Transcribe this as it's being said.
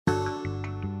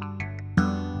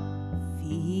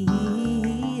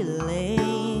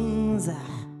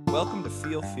Welcome to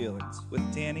Feel Feelings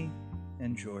with Danny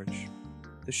and George,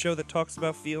 the show that talks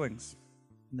about feelings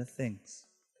and the things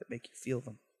that make you feel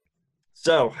them.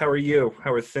 So, how are you?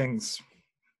 How are things?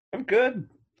 I'm good.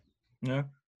 Yeah.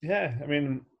 Yeah, I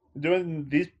mean, doing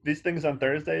these things on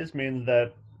Thursdays means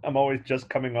that I'm always just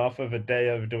coming off of a day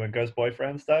of doing Ghost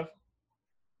Boyfriend stuff.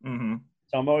 Mm-hmm.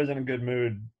 So I'm always in a good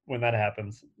mood when that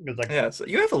happens. Because Yeah, so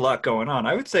you have a lot going on.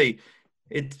 I would say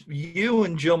it's you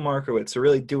and Jill Markowitz are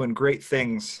really doing great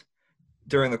things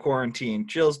during the quarantine.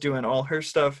 Jill's doing all her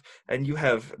stuff, and you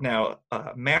have now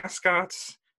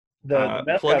mascots, the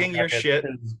mascot plugging your bracket shit.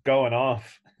 is going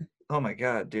off. Oh my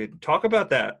God, dude. Talk about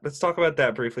that. Let's talk about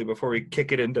that briefly before we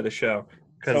kick it into the show.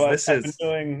 Because So this I've been is...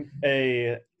 doing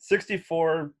a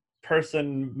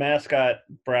 64-person mascot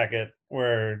bracket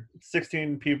where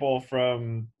 16 people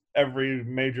from every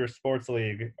major sports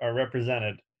league are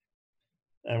represented.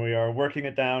 And we are working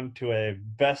it down to a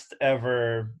best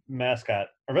ever mascot,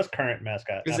 or best current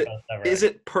mascot, Is not it best ever. is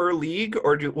it per league,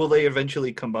 or will they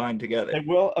eventually combine They together?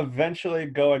 will eventually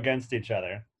go against each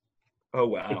other. Oh,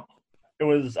 wow.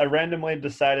 I randomly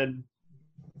decided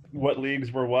what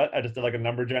leagues were what. I just did like a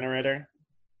number generator.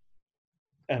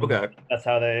 And Okay. that's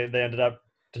how they ended up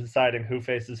deciding who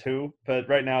faces who. But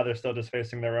right now they're still just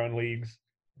facing their own leagues.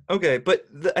 Okay, but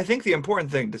I think the important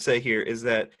thing to say here is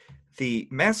that the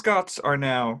mascots are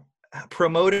now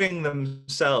promoting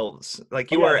themselves.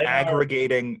 Like you Yeah, are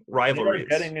aggregating they are rivalries.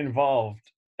 getting involved,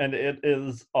 and it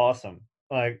is awesome.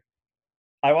 Like,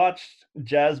 I watched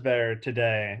Jazz Bear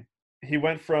today. He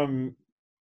went from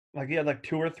he had like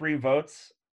 2 or 3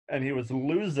 votes, and he was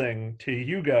losing to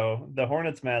Hugo, the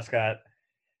Hornets mascot.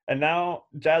 And now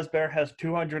Jazz Bear has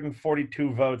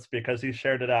 242 votes because he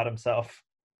shared it out himself.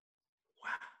 Wow.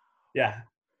 Yeah.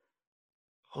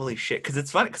 Holy shit, because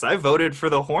it's funny, because I voted for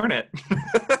the Hornet.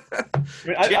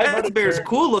 I Jazz voted Bear's for,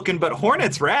 cool looking, but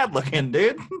Hornet's rad looking,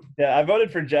 dude. yeah, I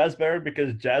voted for Jazz Bear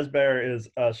because Jazz Bear is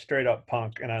a straight up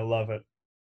punk, and I love it.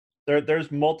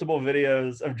 There's multiple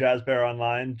videos of Jazz Bear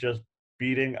online just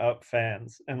beating up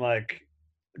fans and Oh,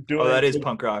 doing that is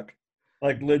punk rock.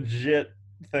 legit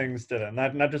things to them,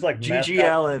 not just like G.G. mascot.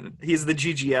 Allen. He's the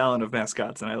G.G. Allen of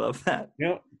mascots, and I love that.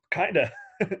 Kinda.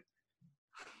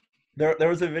 There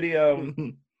was a video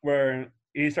where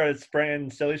he started spraying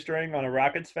silly string on a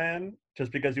Rockets fan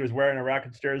just because he was wearing a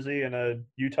Rockets jersey in a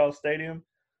Utah stadium.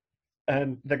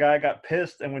 And the guy got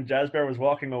pissed, and when Jazz Bear was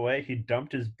walking away, he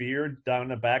dumped his beard down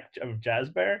the back of Jazz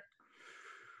Bear.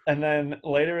 And then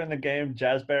later in the game,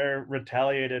 Jazz Bear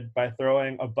retaliated by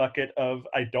throwing a bucket of,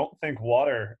 I don't think,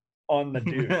 water on the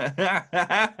dude.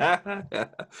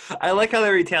 I like how the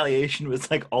retaliation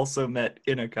was like also met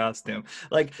in a costume.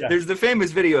 Like Yeah. there's the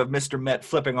famous video of Mr. Met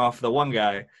flipping off the one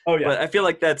guy. Oh, yeah. But I feel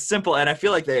like that's simple, and I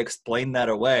feel like they explained that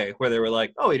away where they were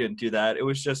like, "Oh, he didn't do that. It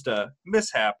was just a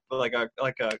mishap, like a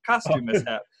costume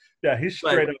mishap." Yeah, he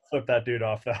straight up flipped that dude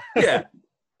off, though. Yeah.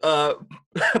 But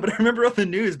I remember on the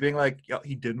news being like, "Yo,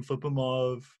 he didn't flip him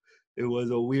off. It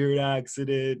was a weird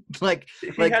accident." Like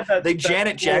they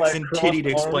Janet Jackson titty to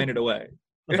explain it away.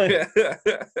 He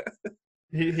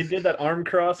did that arm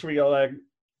cross where you only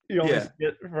Yeah. see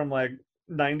it from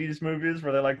 90s movies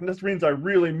where they're like, this means I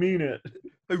really mean it.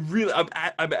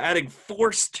 I'm adding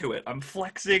force to it. I'm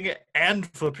flexing and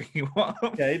flipping you off.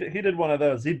 Yeah, he did one of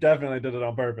those. He definitely did it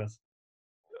on purpose.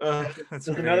 That's There's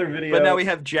great. another video. But now we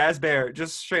have Jazz Bear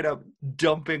just straight up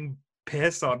dumping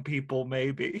piss on people,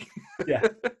 maybe. Yeah.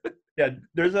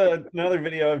 There's another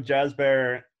video of Jazz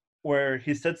Bear where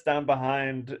he sits down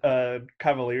behind a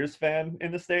Cavaliers fan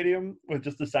in the stadium with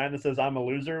just a sign that says "I'm a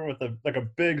loser" with a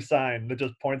big sign that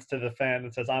just points to the fan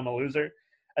that says "I'm a loser,"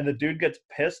 and the dude gets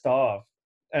pissed off,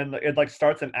 and it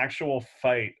starts an actual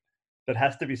fight that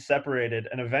has to be separated,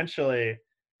 and eventually,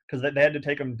 because they had to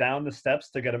take him down the steps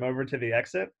to get him over to the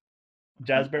exit,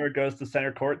 Jazz Bear goes to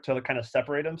center court to kind of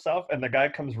separate himself, and the guy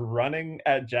comes running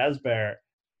at Jazz Bear.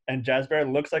 And Jazz Bear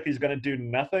looks like he's going to do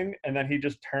nothing, and then he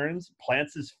just turns,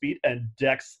 plants his feet, and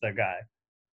decks the guy.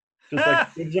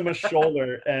 Just gives him a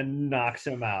shoulder and knocks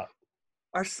him out.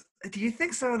 Do you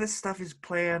think some of this stuff is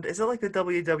planned? Is it like the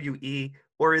WWE,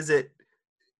 or is it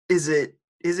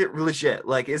legit?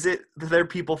 Like, is it there are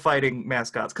people fighting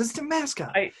mascots? Because it's a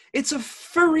mascot. It's a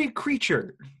furry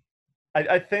creature.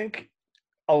 I think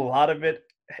a lot of it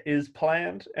is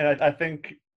planned, and I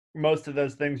think most of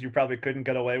those things you probably couldn't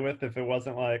get away with if it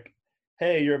wasn't like,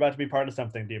 hey, you're about to be part of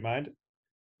something, do you mind?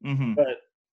 Mm-hmm. But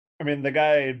I mean, the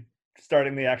guy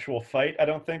starting the actual fight I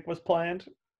don't think was planned,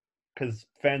 because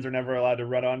fans are never allowed to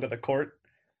run onto the court.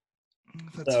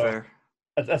 That's fair.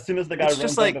 As soon as the guy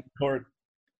runs onto the court,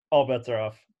 all bets are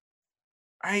off.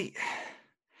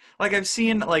 I've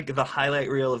seen like the highlight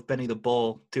reel of Benny the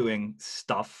Bull doing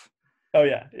stuff, Oh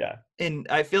yeah, yeah. And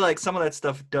I feel like some of that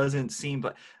stuff doesn't seem,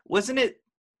 but wasn't it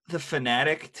the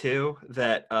Fanatic too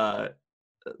that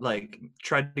like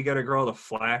tried to get a girl to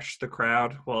flash the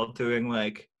crowd while doing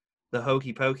like the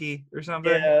hokey pokey or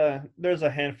something? Yeah, there's a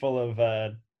handful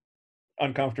of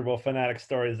uncomfortable fanatic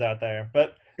stories out there,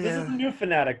 but this is a Yeah. new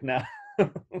fanatic now.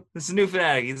 This is a new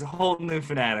Fanatic. He's a whole new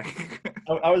Fanatic.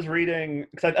 I was reading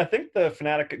because I think the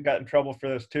fanatic got in trouble for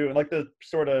this too, and like the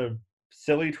sort of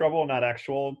silly trouble, not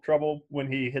actual trouble,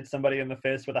 when he hit somebody in the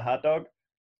face with a hot dog.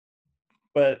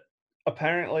 But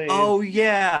apparently, Oh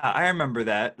yeah, I remember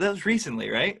that. That was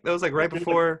recently, right? That was like right it was like,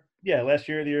 before. yeah, last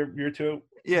year, the year two.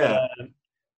 But Yeah.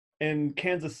 in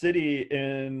Kansas City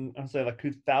in I'll say like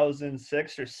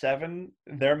 2006 or seven,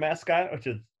 their mascot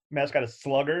is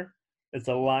Slugger. It's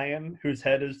a lion whose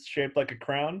head is shaped like a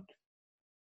crown.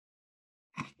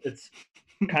 It's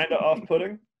kind of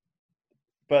off-putting,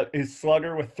 but he's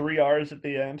Slugger with three R's at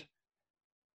the end.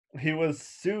 He was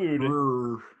sued.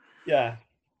 Brr. Yeah,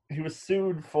 he was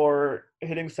sued for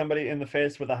hitting somebody in the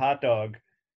face with a hot dog,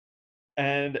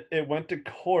 and it went to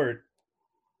court.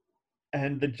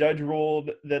 And the judge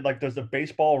ruled that like there's a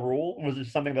baseball rule, was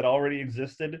just something that already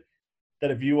existed,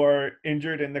 that if you are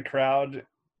injured in the crowd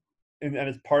and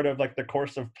it's part of like the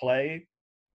course of play,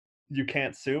 you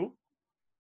can't sue.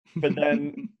 But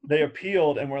then they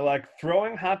appealed and were like,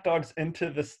 throwing hot dogs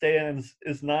into the stands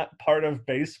is not part of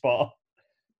baseball.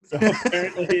 So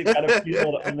apparently he got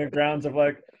appealed on the grounds of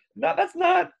like, no, that's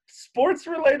not sports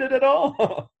related at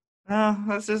all. Oh,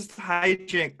 that's just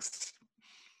hijinks.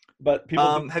 But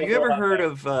people do Have still you throw ever hot heard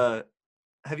dogs. of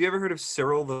have you ever heard of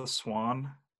Cyril the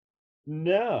Swan?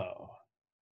 No.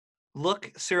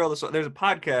 Look Cyril the Swan. There's a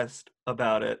podcast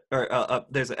about it, or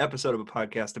there's an episode of a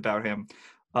podcast about him.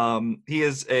 He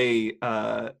is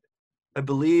I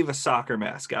believe a soccer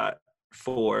mascot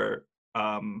for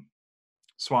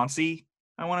Swansea,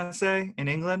 I want to say, in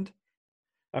England.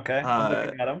 Okay, I'm Uh,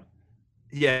 looking at him.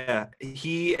 yeah,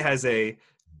 he has a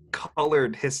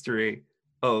colored history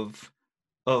of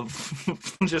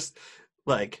just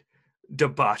like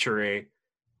debauchery.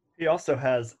 He also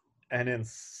has an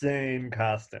insane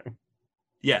costume.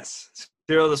 Yes,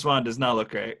 Cyril the Swan does not look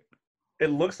great. It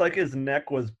looks like his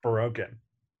neck was broken.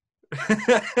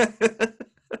 The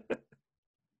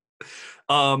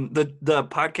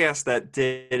podcast that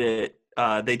did it,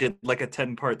 they did like a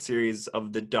 10-part series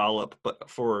of the Dollop, but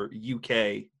for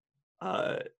UK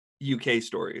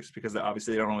stories, because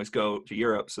obviously they don't always go to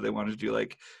Europe, so they wanted to do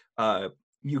like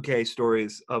UK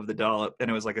stories of the Dollop, and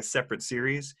it was like a separate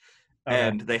series. Okay.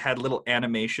 And they had little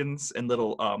animations and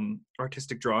little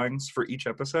artistic drawings for each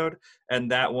episode, and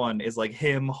that one is like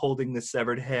him holding the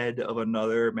severed head of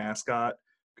another mascot,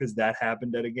 because that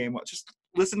happened at a game. Just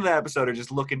listen to the episode or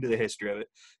just look into the history of it.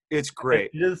 It's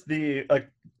great. It is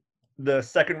the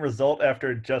second result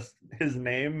after just his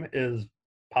name is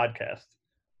podcast.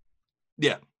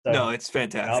 Yeah. So No, it's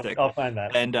fantastic. I'll find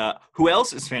that. And who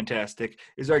else is fantastic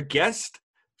is our guest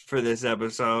for this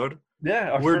episode.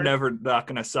 Yeah, We're never not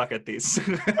going to suck at these.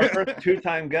 our first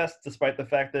two-time guest, despite the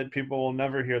fact that people will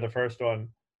never hear the first one.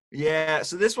 Yeah,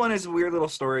 so this one is a weird little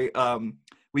story.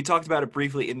 We talked about it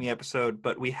briefly in the episode,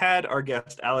 but we had our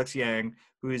guest Alex Yang,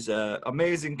 who's an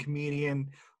amazing comedian,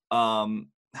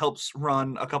 helps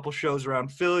run a couple shows around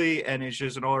Philly, and is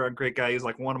just an all-around great guy. He's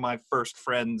like one of my first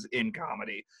friends in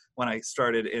comedy when I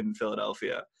started in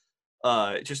Philadelphia.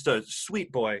 Just a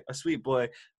sweet boy.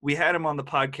 We had him on the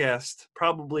podcast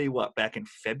probably back in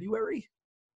February?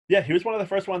 Yeah, he was one of the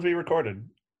first ones we recorded.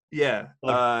 Yeah.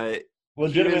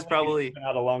 Legitimately, he was probably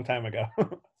out a long time ago.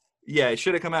 Yeah, it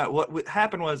should have come out. What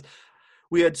happened was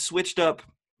we had switched up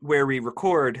where we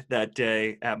record that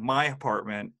day at my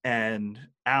apartment, and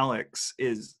Alex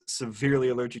is severely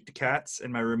allergic to cats,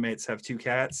 and my roommates have 2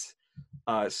 cats.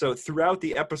 So throughout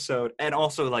the episode, and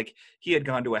also like he had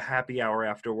gone to a happy hour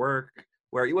after work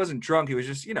where he wasn't drunk. He was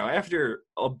just, after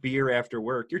a beer after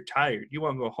work, you're tired. You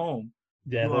want to go home.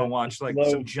 Yeah, You want to watch like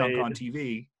some junk on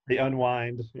TV. The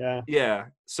unwind. Yeah. Yeah.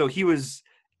 So he was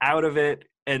out of it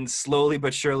and slowly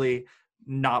but surely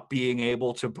not being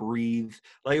able to breathe.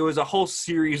 Like it was a whole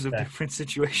series of different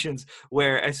situations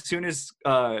where as soon as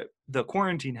the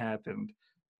quarantine happened,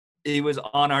 it was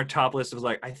on our top list. It was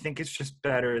like, I think it's just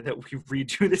better that we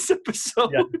redo this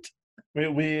episode. Yeah.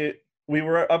 We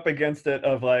were up against it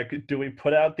of like, do we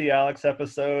put out the Alex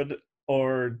episode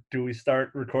or do we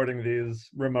start recording these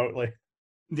remotely?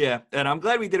 Yeah, and I'm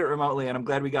glad we did it remotely, and I'm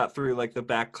glad we got through like the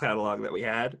back catalog that we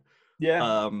had.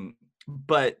 Yeah.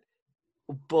 But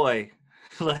boy,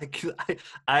 like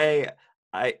I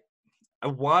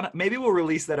want, maybe we'll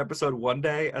release that episode one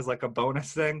day as like a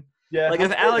bonus thing. Yeah, Like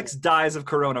I'm if sure- Alex dies of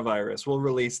coronavirus, we'll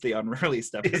release the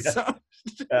unreleased episode.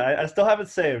 I still have it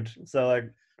saved, so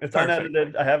like it's Perfect.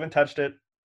 unedited. I haven't touched it.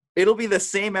 It'll be the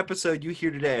same episode you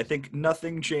hear today. I think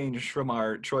nothing changed from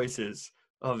our choices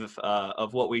of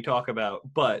what we talk about,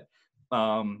 but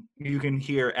you can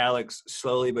hear Alex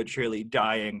slowly but surely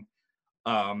dying,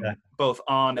 Yeah. both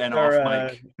on and Our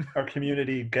off mic. our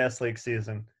community gas leak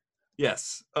season.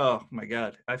 Yes. Oh my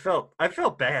god. I felt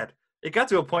bad. It got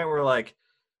to a point where like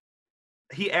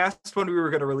he asked when we were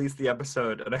going to release the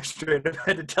episode, and I straight up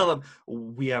had to tell him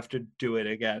we have to do it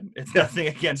again. It's nothing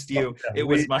against you. Yeah, It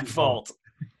was my fault.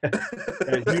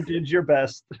 You did your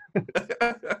best,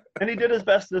 and he did his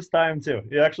best this time too.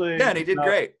 He actually, Yeah, and he did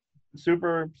great.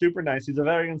 super nice. He's a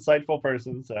very insightful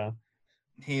person. So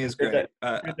He is Good great.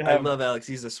 to I have love Alex.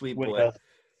 He's a sweet with boy. us.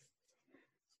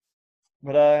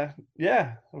 But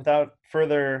yeah, without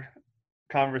further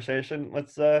conversation,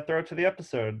 let's throw it to the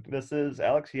episode. This is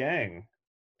Alex Yang.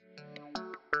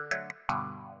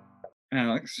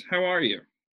 Alex, how are you?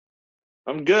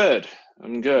 I'm good.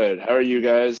 How are you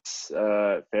guys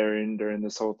faring during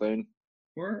this whole thing?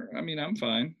 I'm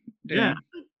fine. Yeah,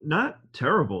 not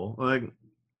terrible. Like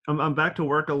I'm back to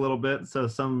work a little bit, so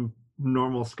some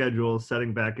normal schedule is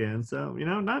setting back in. So,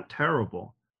 not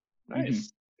terrible.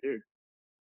 Nice. Dude.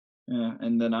 Yeah,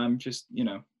 and then I'm just,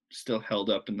 still held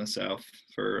up in the South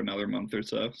for another month or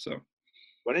so. So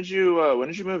When did you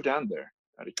move down there?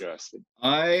 Out of curiosity.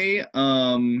 I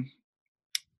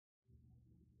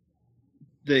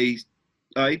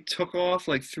took off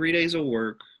like 3 days of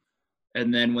work,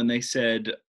 and then when they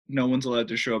said no one's allowed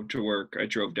to show up to work, I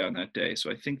drove down that day. So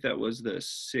I think that was the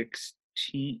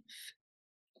 16th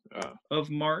of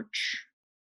March.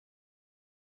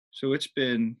 So it's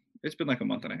been like a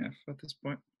month and a half at this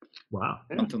point. Wow.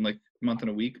 Month and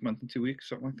a week, month and 2 weeks,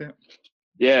 something like that.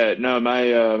 Yeah, no,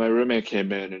 my roommate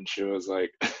came in and she was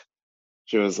like,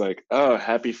 "Oh,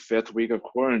 happy 5th week of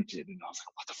quarantine," and I was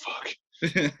like, "What the fuck?"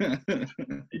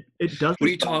 It does. What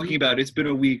are you talking about? It's been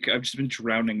a week. I've just been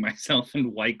drowning myself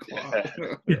in White Claw.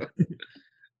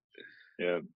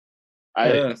 Yeah.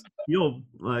 I feel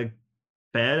like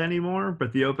bad anymore,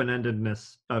 but the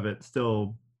open-endedness of it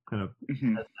still kind of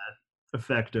Mhm. has that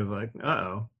effect of like,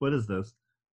 what is this?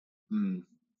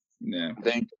 Yeah. I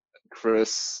think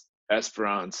Chris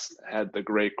Esperance had the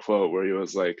great quote where he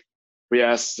was like, we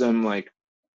asked him like,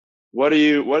 what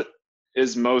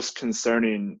is most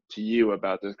concerning to you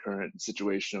about the current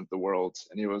situation of the world?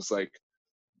 And he was like,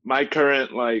 my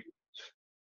current, like,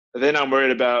 the thing I'm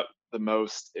worried about the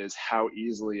most is how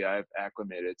easily I've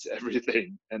acclimated to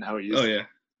everything and how easily. Oh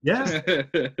yeah.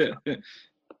 Yeah.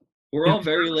 We're all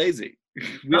very lazy.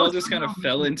 We all just kind of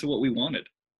fell into what we wanted.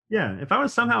 Yeah. If I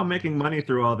was somehow making money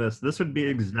through all this would be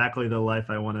exactly the life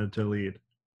I wanted to lead.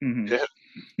 Mhm.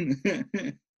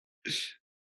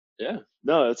 Yeah,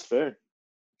 no, that's fair.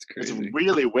 It's crazy. It's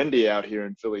really windy out here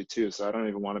in Philly too, so I don't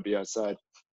even want to be outside.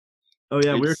 Oh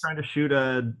yeah, we were It's- trying to shoot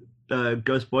a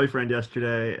Ghost Boyfriend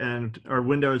yesterday, and our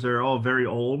windows are all very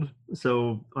old.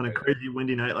 So on a crazy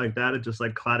windy night like that, it just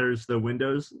like clatters the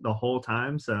windows the whole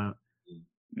time. So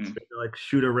we had to, like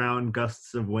shoot around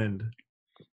gusts of wind.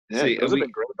 Yeah, See, those have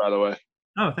been great, by the way.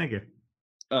 Oh, thank you.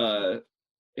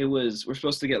 We're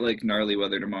supposed to get like gnarly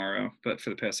weather tomorrow, but for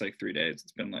the past like 3 days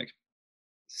it's been like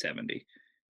 70.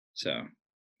 So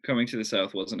coming to the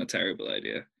South wasn't a terrible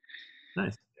idea.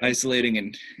 Nice. Isolating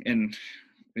in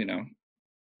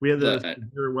We had the But-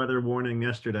 severe weather warning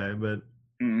yesterday, but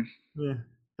Mm. yeah,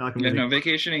 not like I'm yeah, gonna no,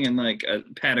 vacationing in like a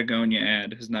Patagonia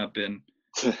ad has not been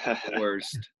the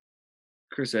worst.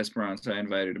 Chris Esperance, I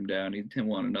invited him down. He didn't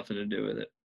want nothing to do with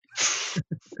it.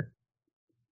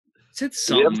 Said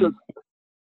something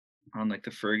on like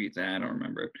the Fergie thing. I don't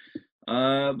remember.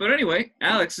 But anyway,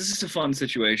 Alex, this is a fun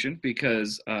situation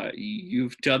because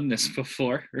you've done this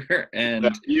before, and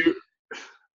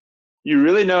You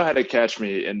really know how to catch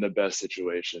me in the best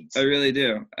situations. I really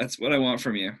do. That's what I want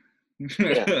from you.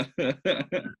 Yeah.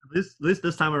 at least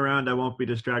this time around, I won't be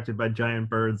distracted by giant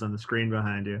birds on the screen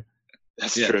behind you.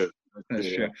 That's Yeah. true. That's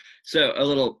Yeah. true. So a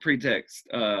little pretext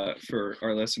for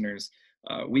our listeners.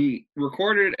 We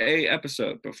recorded a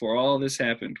episode before all this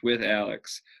happened with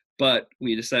Alex, but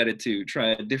we decided to try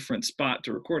a different spot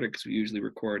to record it because we usually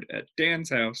record at Dan's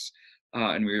house,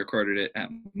 and we recorded it at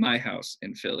my house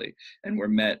in Philly. And we're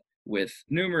met with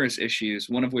numerous issues,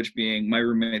 one of which being my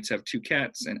roommates have 2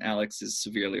 cats and Alex is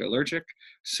severely allergic.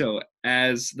 So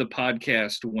as the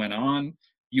podcast went on,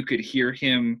 you could hear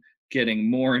him getting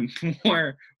more and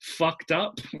more fucked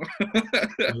up.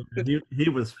 He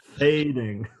was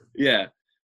fading. Yeah.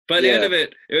 By the end Yeah. of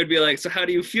it, it would be like, so how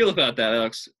do you feel about that,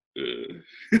 Alex?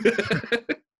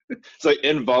 It's like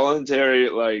involuntary,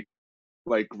 like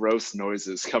like gross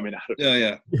noises coming out of it. Oh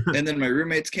yeah. And then my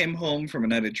roommates came home from a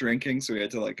night of drinking, so we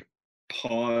had to like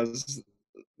pause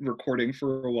recording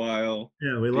for a while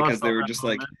Yeah, we because lost they all were that just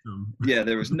like, momentum. yeah,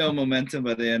 there was no momentum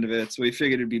by the end of it. So we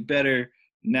figured it'd be better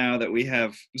now that we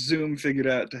have Zoom figured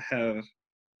out to have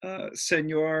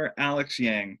Senor Alex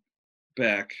Yang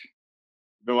back.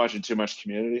 Been watching too much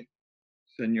Community.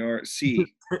 Senor C.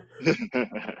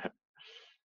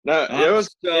 No, it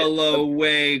was Hasta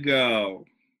luego.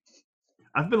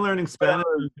 I've been learning Spanish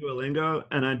on Duolingo,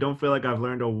 and I don't feel like I've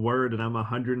learned a word, and I'm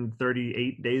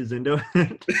 138 days into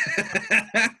it.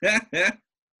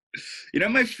 You know,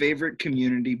 my favorite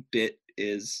Community bit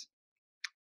is.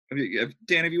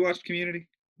 Dan, have you watched Community?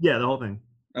 Yeah, the whole thing.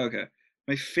 Okay.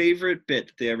 My favorite bit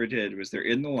that they ever did was they're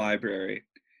in the library,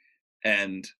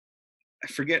 and I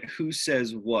forget who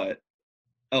says what.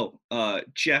 Oh,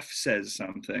 Jeff says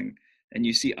something, and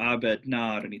you see Abed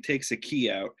nod, and he takes a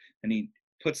key out, and he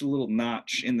puts a little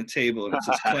notch in the table, and it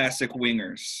says classic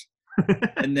wingers.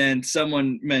 And then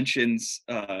someone mentions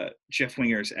Jeff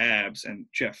Winger's abs, and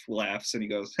Jeff laughs, and he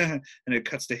goes, and it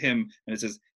cuts to him, and it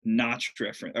says notch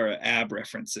reference or ab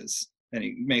references, and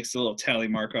he makes a little tally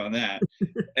mark on that.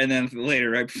 And then later,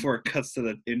 right before it cuts to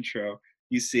the intro,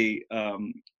 you see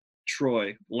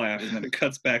Troy laugh, and then it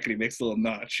cuts back, and he makes a little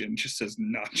notch, and just says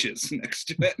notches next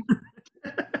to it.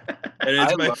 And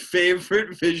it's my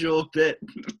favorite visual bit.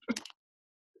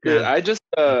 Dude, I just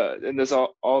in this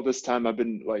all this time I've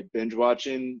been like binge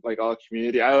watching like all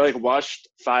Community. I like watched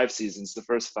 5 seasons, the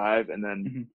first 5, and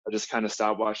then I just kind of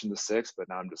stopped watching the 6, but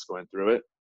now I'm just going through it,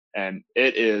 and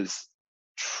it is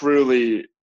truly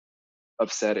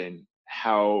upsetting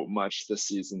how much this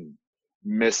season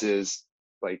misses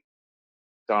like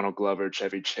Donald Glover,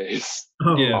 Chevy Chase,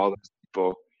 all those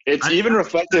people. It's even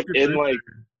reflected in like.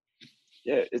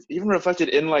 Yeah, it's even reflected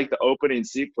in like the opening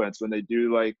sequence when they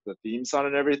do like the theme song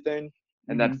and everything,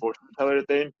 and that fortune teller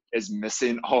thing is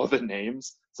missing all the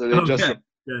names, so they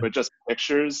with just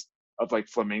pictures of like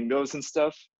flamingos and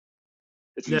stuff.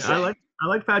 It's insane. I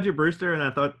like Paget Brewster, and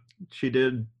I thought she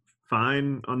did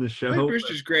fine on the show. Paget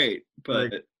Brewster's great,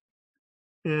 but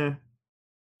yeah,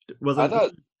 wasn't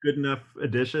a good enough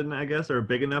addition, I guess, or a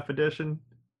big enough addition.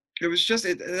 It was just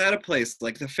it had a place.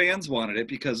 Like the fans wanted it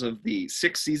because of the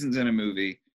 6 seasons in a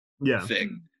movie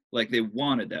thing. Like they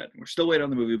wanted that. We're still waiting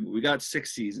on the movie, but we got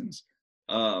 6 seasons.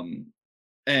 And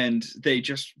they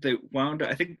wound up,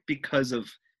 I think because of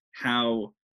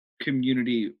how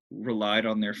Community relied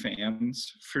on their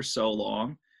fans for so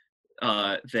long,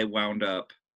 they wound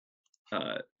up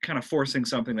kind of forcing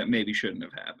something that maybe shouldn't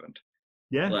have happened.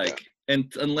 Yeah. Like,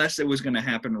 and unless it was going to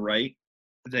happen right,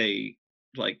 they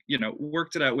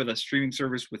worked it out with a streaming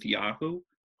service with Yahoo.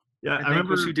 Yeah, I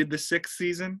remember who did the 6th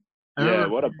season. Yeah,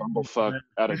 what a bumblefuck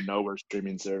out of nowhere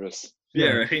streaming service.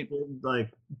 Yeah, right.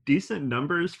 Like decent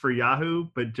numbers for Yahoo,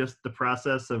 but just the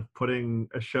process of putting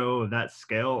a show of that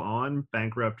scale on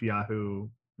bankrupt Yahoo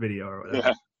Video or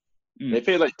whatever. Yeah. They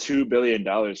paid like $2 billion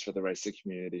for the rights to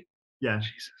Community. Yeah,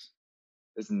 Jesus,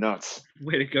 it's nuts.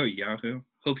 Way to go, Yahoo.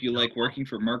 Hope you like working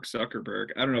for Mark Zuckerberg.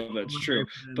 I don't know if that's true,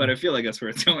 but I feel like that's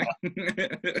where it's going.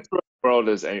 The world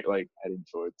is like heading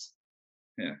towards.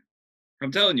 Yeah.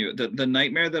 I'm telling you, the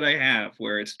nightmare that I have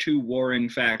where it's 2 warring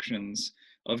factions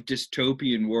of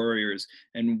dystopian warriors,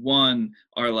 and one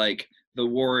are like the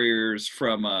warriors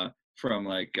from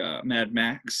Mad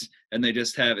Max, and they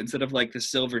just have, instead of like the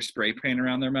silver spray paint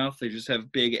around their mouth, they just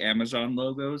have big Amazon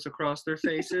logos across their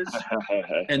faces.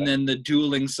 And then the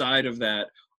dueling side of that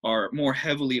are more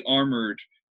heavily armored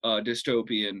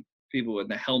dystopian people in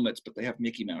the helmets, but they have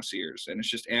Mickey Mouse ears, and it's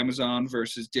just Amazon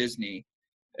versus Disney,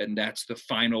 and that's the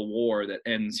final war that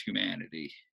ends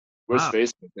humanity. Where's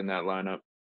Facebook in that lineup?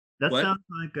 That sounds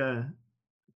like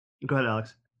go ahead,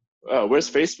 Alex. Oh, where's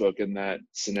Facebook in that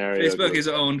scenario? Facebook is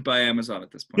owned by Amazon at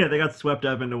this point. Yeah, they got swept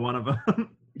up into one of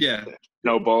them. Yeah.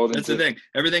 No ball. That's the thing.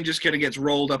 Everything just kind of gets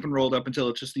rolled up until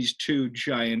it's just these 2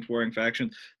 giant warring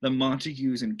factions, the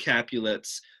Montagues and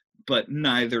Capulets, but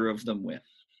neither of them win.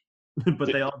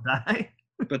 But they all die?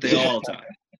 But they all die.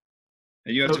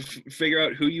 And you have to figure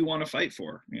out who you want to fight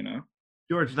for, you know?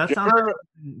 George, that sounds like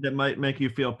that might make you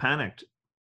feel panicked.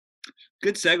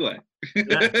 Good segue.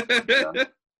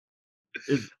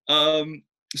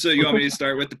 So you want me to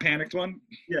start with the panicked one?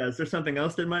 Yeah, is there something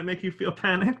else that might make you feel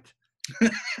panicked?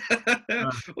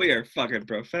 We are fucking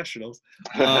professionals.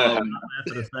 After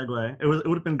the segue, it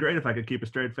would have been great if I could keep a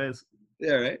straight face.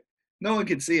 Yeah, right. No one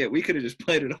can see it. We could have just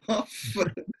played it off.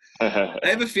 I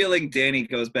have a feeling Danny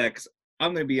goes back. 'Cause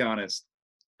I'm going to be honest.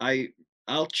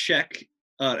 I'll check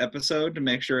episode to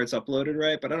make sure it's uploaded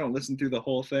right, but I don't listen through the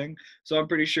whole thing. So I'm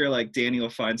pretty sure like Danny will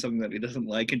find something that he doesn't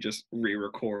like and just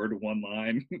re-record one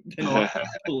line and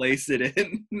place it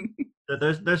in.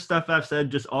 There's stuff I've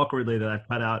said just awkwardly that I've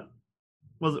cut out.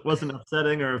 Wasn't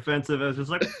upsetting or offensive. I was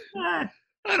just like, eh.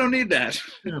 I don't need that.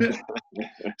 Yeah.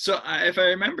 So if I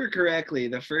remember correctly,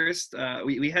 the first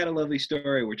we had a lovely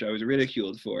story which I was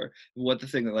ridiculed for. What the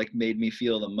thing that like made me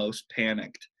feel the most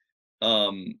panicked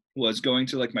was going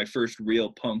to like my first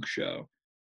real punk show,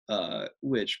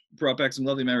 which brought back some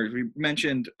lovely memories. We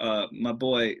mentioned my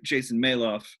boy Jason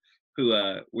Maloff, who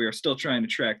we are still trying to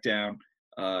track down.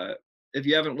 If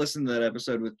you haven't listened to that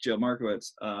episode with Jill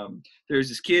Markowitz, there's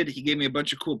this kid. He gave me a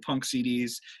bunch of cool punk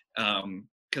CDs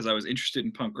because I was interested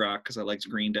in punk rock because I liked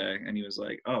Green Day, and he was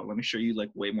like, "Oh, let me show you like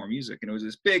way more music." And it was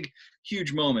this big,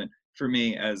 huge moment for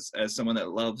me as someone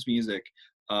that loves music.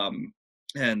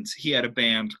 And he had a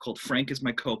band called Frank Is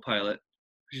My Co-Pilot,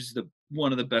 which is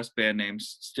one of the best band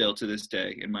names still to this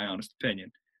day, in my honest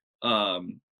opinion.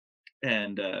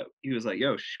 And he was like,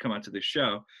 "Yo, you should come out to this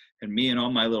show." And me and all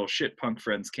my little shit punk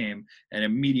friends came, and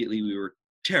immediately we were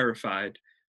terrified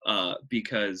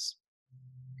because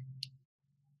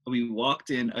we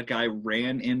walked in, a guy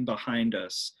ran in behind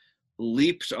us,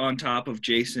 leaped on top of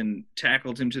Jason,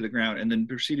 tackled him to the ground, and then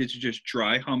proceeded to just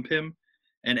dry hump him.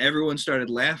 And everyone started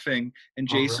laughing, and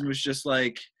Jason was just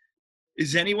like,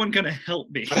 "Is anyone gonna help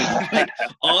me?" Like,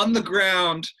 on the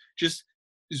ground, just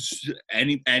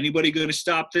anybody gonna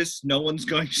stop this? No one's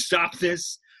going to stop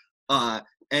this.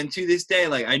 And to this day,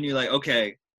 like, I knew, like,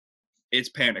 okay, it's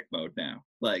panic mode now.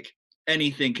 Like,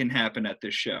 anything can happen at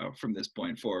this show from this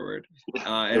point forward.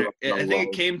 And I think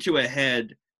it came to a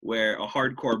head where a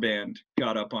hardcore band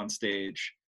got up on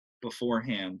stage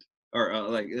beforehand, or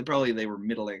like probably they were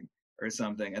middling or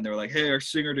something, and they were like, "Hey, our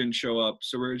singer didn't show up,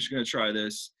 so we're just gonna try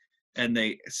this." And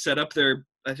they set up their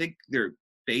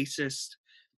bassist.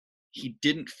 He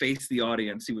didn't face the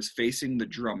audience; he was facing the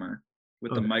drummer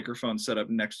with the microphone set up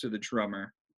next to the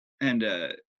drummer, and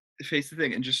faced the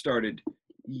thing and just started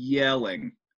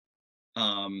yelling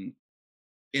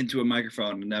into a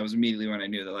microphone. And that was immediately when I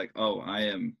knew that, like, oh, I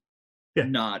am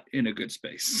not in a good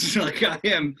space. Like, I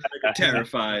am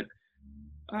terrified.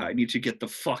 I need to get the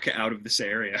fuck out of this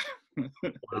area.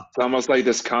 It's almost like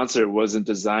this concert wasn't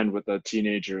designed with a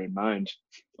teenager in mind.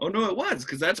 Oh no, it was,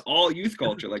 because that's all youth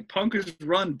culture. Like, punk is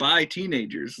run by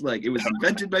teenagers. Like, it was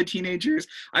invented by teenagers.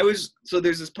 So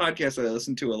there's this podcast that I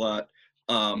listen to a lot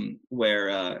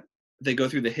where they go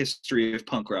through the history of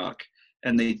punk rock,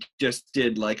 and they just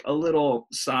did like a little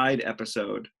side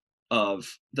episode of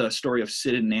the story of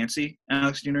Sid and Nancy.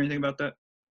 Alex, do you know anything about that?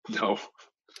 No.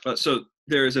 So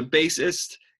there's a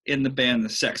bassist in the band, the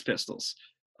Sex Pistols.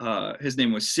 His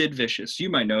name was Sid Vicious. You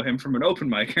might know him from an open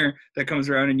micer that comes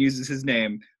around and uses his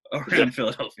name around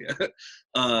Philadelphia.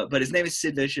 But his name is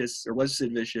Sid Vicious, or was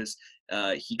Sid Vicious.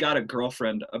 He got a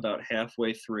girlfriend about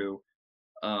halfway through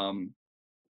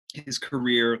his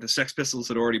career. The Sex Pistols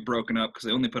had already broken up because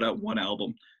they only put out one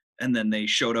album. And then they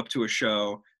showed up to a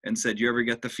show and said, "You ever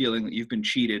get the feeling that you've been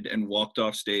cheated?" and walked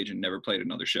off stage and never played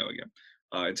another show again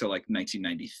until like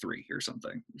 1993 or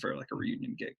something for like a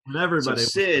reunion gig. And everybody. So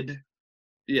Sid,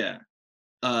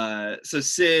 so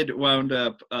Sid wound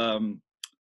up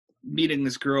meeting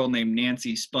this girl named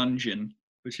Nancy Spungen,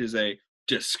 which is a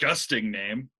disgusting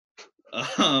name.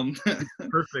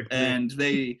 Perfect. And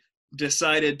they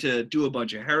decided to do a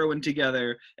bunch of heroin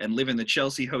together and live in the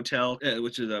Chelsea Hotel,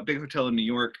 which is a big hotel in New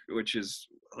York, which is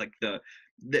like there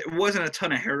wasn't a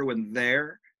ton of heroin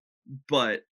there,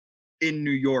 but in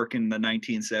New York in the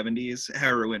 1970s,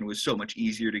 heroin was so much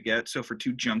easier to get. So for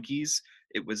two junkies,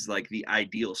 it was like the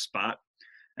ideal spot.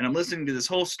 And I'm listening to this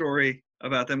whole story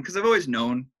about them because I've always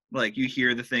known, like, you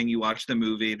hear the thing, you watch the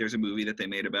movie, there's a movie that they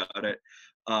made about it.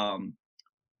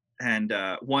 And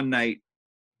one night,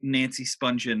 Nancy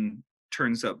Spungen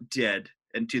turns up dead.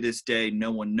 And to this day, no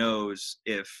one knows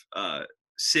if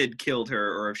Sid killed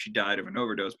her or if she died of an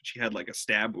overdose, but she had like a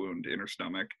stab wound in her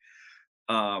stomach.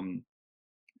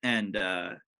 And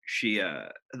she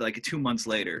like 2 months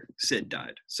later, Sid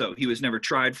died. So he was never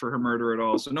tried for her murder at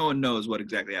all. So no one knows what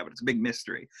exactly happened. It's a big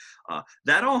mystery.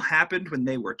 That all happened when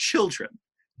they were children.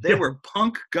 They were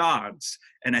punk gods.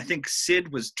 And I think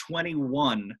Sid was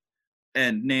 21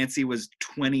 and Nancy was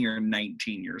 20 or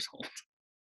 19 years old.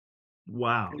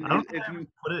 Wow. I don't think I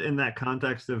put it in that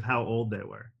context of how old they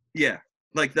were. Yeah.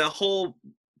 Like the whole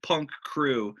punk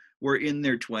crew were in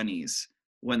their 20s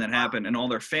when that happened, and all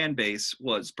their fan base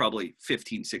was probably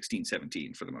 15, 16,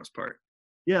 17 for the most part.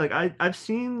 Yeah, like I've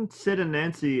seen Sid and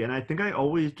Nancy, and I think I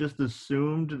always just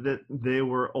assumed that they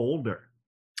were older.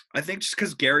 I think just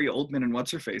because Gary Oldman and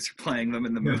What's Her Face are playing them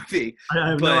in the movie. I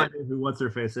have no But idea who What's Her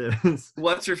Face is.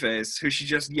 What's Her Face, who she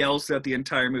just yells throughout the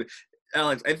entire movie.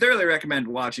 Alex, I thoroughly recommend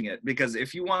watching it because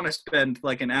if you want to spend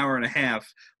like an hour and a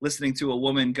half listening to a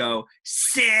woman go,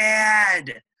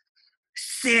 Sid,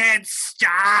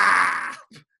 stop,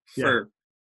 for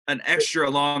an extra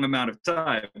long amount of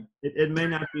time. It may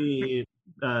not be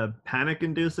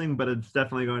panic-inducing, but it's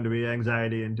definitely going to be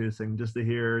anxiety-inducing just to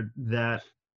hear that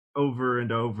over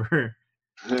and over.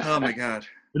 Oh my God.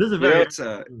 It is a very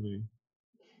movie.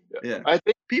 Yeah. I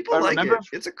think people like it.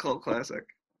 It's a cult classic.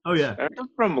 Oh yeah. I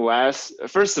remember from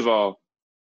first of all,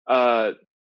 I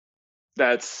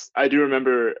do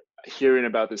remember hearing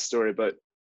about this story, but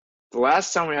the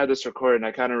last time we had this recording,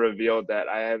 I kind of revealed that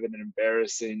I have an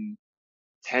embarrassing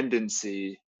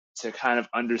tendency to kind of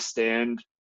understand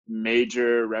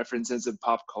major references in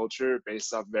pop culture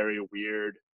based off very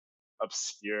weird,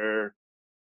 obscure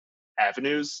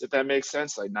avenues, if that makes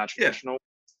sense, like not traditional.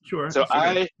 Sure. So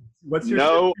What's your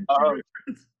know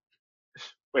reference?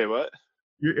 Wait, what?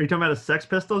 Are you talking about a Sex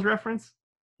Pistols reference?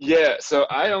 Yeah, so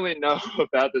I only know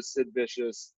about the Sid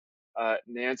Vicious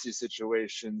Nancy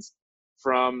situations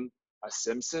from a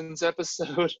Simpsons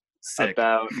episode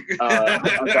about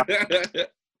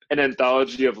an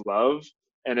anthology of love,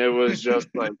 and it was just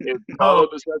like it followed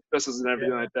the Sex Pistols and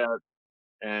everything like that.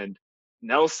 And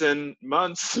Nelson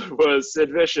Muntz was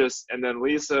Sid Vicious, and then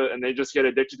Lisa, and they just get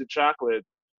addicted to chocolate.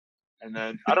 And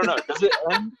then I don't know, does it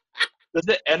end? Does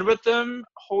it end with them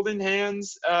holding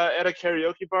hands at a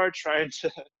karaoke bar trying to?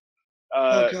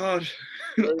 Oh God!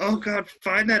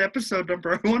 Find that episode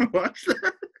number. I want to watch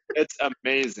that. It's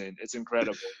amazing. It's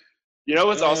incredible. You know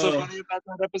what's also funny about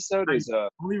that episode is I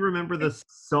only remember the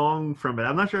song from it.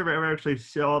 I'm not sure if I ever actually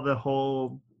saw the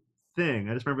whole thing.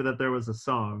 I just remember that there was a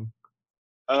song.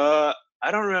 I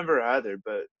don't remember either.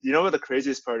 But you know what the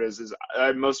craziest part is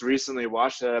I most recently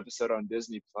watched that episode on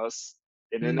Disney Plus,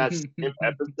 and in that same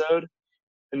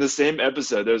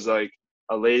episode, there's like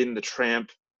a Lady and the Tramp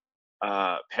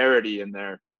parody in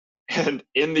there, and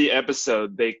in the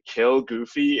episode they kill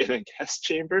Goofy in a gas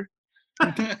chamber.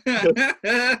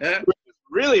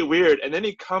 Really weird. And then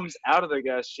he comes out of the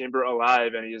gas chamber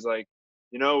alive, and he's like,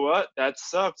 you know what, that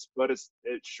sucks, but it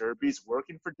sure beats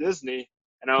working for Disney.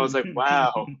 And I was like,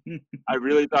 wow, I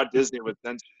really thought Disney would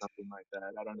censor something like that.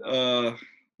 I don't know.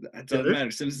 It doesn't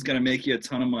matter. Simpsons is gonna make you a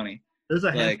ton of money. There's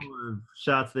a handful of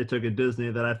shots they took at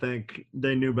Disney that I think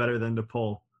they knew better than to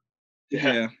pull.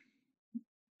 Yeah.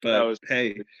 But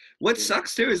hey, what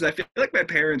sucks too is I feel like my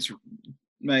parents,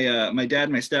 my dad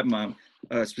and my stepmom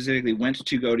specifically went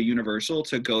to go to Universal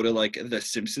to go to like the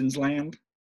Simpsons land.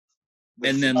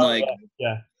 And then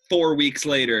 4 weeks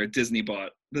later, Disney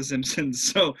bought the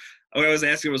Simpsons. So what I was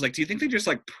asking was like, do you think they just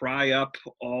like pry up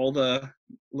all the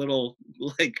little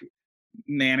like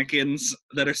mannequins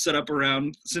that are set up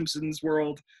around Simpsons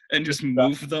World and just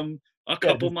move them a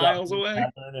couple miles away?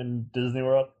 In Disney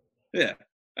World. Yeah.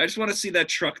 I just want to see that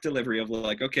truck delivery of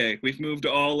like, okay, we've moved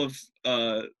all of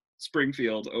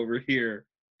Springfield over here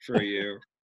for you.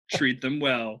 Treat them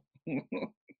well.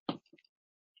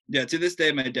 Yeah, to this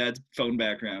day, my dad's phone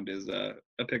background is a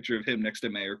picture of him next to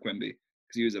Mayor Quimby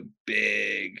because he was a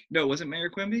big. No, was it Mayor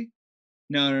Quimby?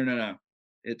 No.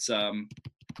 It's the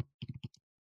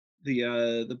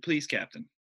police captain,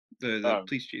 the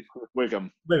police chief.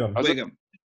 Wiggum. I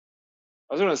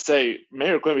was going to say,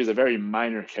 Mayor Quimby is a very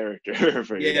minor character.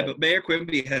 But Mayor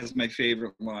Quimby has my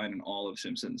favorite line in all of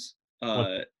Simpsons.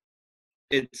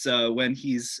 It's when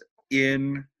he's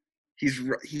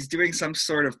doing some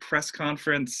sort of press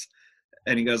conference,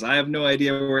 and he goes, I have no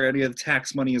idea where any of the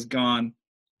tax money has gone.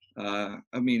 I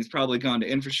mean, it's probably gone to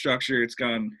infrastructure. It's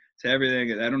gone to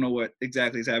everything. I don't know what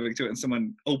exactly is happening to it. And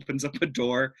someone opens up a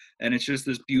door, and it's just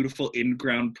this beautiful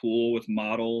in-ground pool with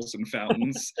models and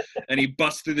fountains. And he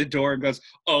busts through the door and goes,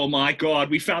 oh my God,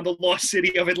 we found the lost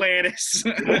city of Atlantis.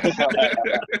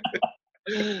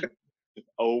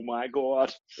 Oh my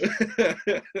God.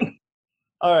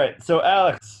 All right. So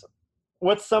Alex,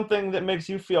 what's something that makes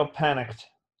you feel panicked?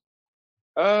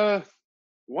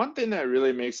 One thing that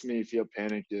really makes me feel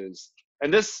panicked is,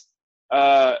 and this,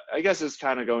 I guess is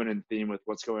kind of going in theme with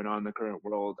what's going on in the current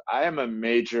world. I am a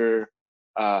major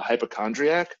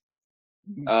hypochondriac,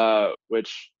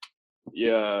 which,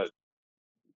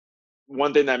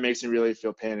 one thing that makes me really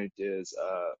feel panicked is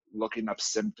looking up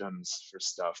symptoms for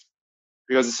stuff.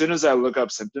 Because as soon as I look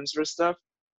up symptoms for stuff,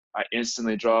 I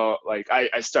instantly draw, like,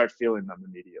 I start feeling them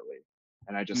immediately.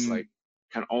 And I just, like,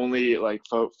 can only, like,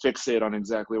 fixate on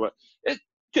exactly what...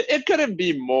 It couldn't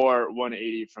be more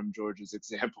 180 from George's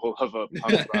example of a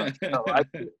punk rock.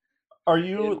 Are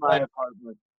you my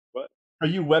apartment? What? Are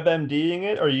you WebMDing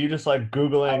it, or are you just like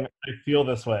Googling, I feel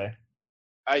this way?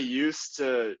 I used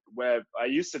to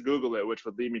Google it, which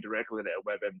would lead me directly to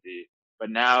WebMD. But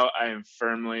now I am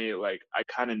firmly like, I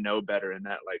kind of know better in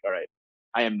that, like, all right,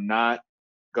 I am not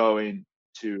going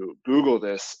to Google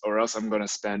this, or else I'm going to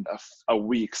spend a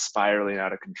week spiraling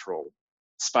out of control,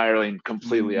 spiraling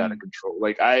completely out of control.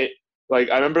 Like I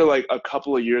remember like a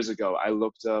couple of years ago, I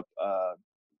looked up,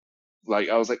 like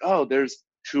I was like, oh, there's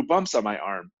 2 bumps on my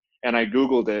arm, and I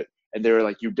Googled it, and they were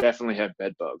like, you definitely have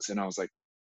bed bugs, and I was like,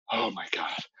 oh my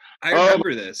god. I Oh,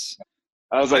 remember this.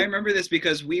 I was I like, remember this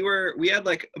because we had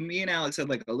like, me and Alex had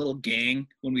like a little gang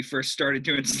when we first started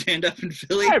doing stand up in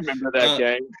Philly. I remember that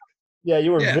gang. Yeah,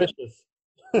 you were Yeah. vicious.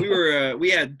 We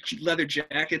had leather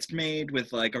jackets made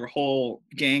with like our whole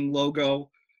gang logo.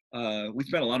 We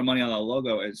spent a lot of money on the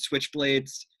logo and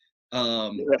switchblades.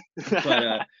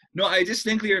 But no, I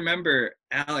distinctly remember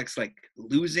Alex like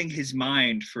losing his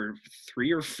mind for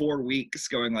 3 or 4 weeks,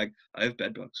 going like, I have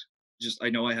bed bugs. I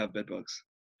know I have bed bugs.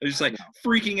 I was just like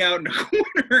freaking out in a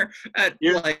corner at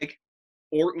like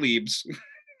Ortlieb's.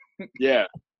 Yeah.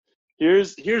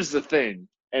 Here's the thing,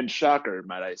 and shocker,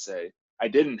 might I say, I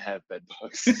didn't have bed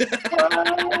bugs.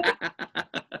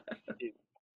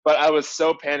 But I was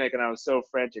so panicked and I was so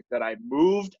frantic that I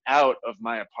moved out of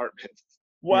my apartment.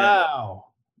 Wow.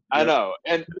 I know.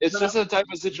 And it's just a type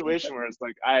of situation where it's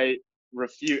like, I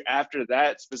refuse, after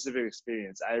that specific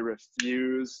experience, I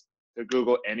refuse to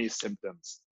Google any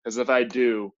symptoms. Because if I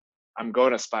do, I'm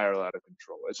going to spiral out of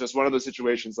control. It's just one of those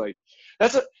situations like,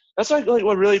 that's like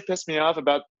what really pissed me off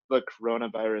about the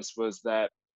coronavirus was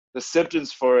that the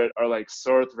symptoms for it are like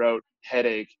sore throat,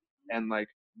 headache, and like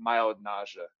mild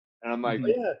nausea. And I'm like,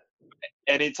 Yeah.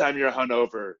 anytime you're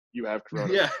hungover, you have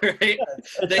corona. Yeah, right.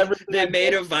 It's They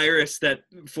made a virus that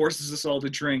forces us all to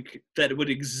drink that would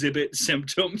exhibit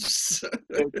symptoms.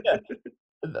 Yeah.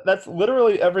 That's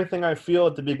literally everything I feel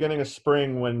at the beginning of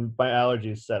spring when my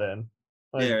allergies set in.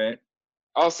 Like, Yeah, right.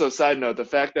 Also, side note, the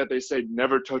fact that they say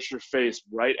never touch your face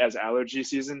right as allergy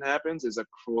season happens is a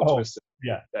cruel twist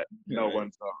that no Right.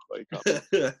 one saw. Like,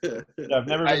 yeah, I've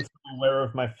never been so aware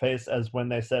of my face as when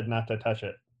they said not to touch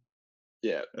it.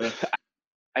 yeah.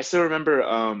 I still remember,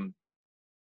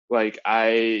 like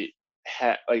I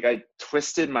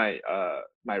twisted my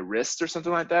my wrist or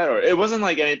something like that, or it wasn't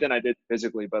like anything I did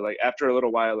physically, but like after a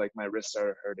little while, like my wrist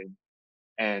started hurting,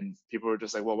 and people were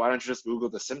just like, well, why don't you just Google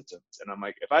the symptoms? And I'm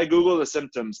like, if I Google the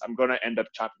symptoms, I'm gonna end up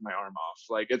chopping my arm off.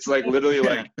 Like it's like literally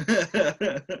like.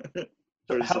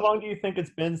 How long do you think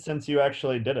it's been since you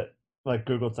actually did it? Like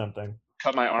Googled something.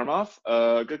 Cut my arm off?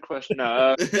 Good question.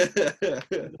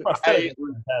 The prosthetic is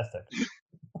fantastic.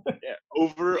 Yeah,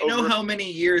 over. You know how many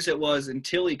years it was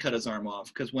until he cut his arm off?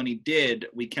 Because when he did,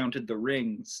 we counted the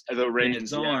rings in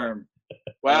his arm.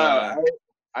 Wow,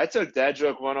 I took Dad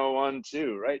Joke 101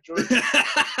 too, right, George?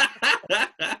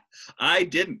 I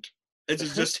didn't. This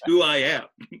is just who I am.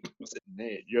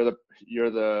 Nate, you're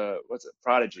the what's it?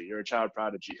 Prodigy. You're a child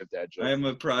prodigy of Dad Joke. I am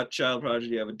a child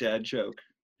prodigy of a dad joke.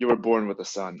 You were born with a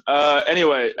son.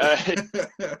 Anyway, I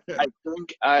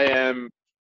think I am,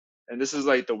 and this is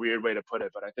like the weird way to put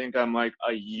it, but I think I'm like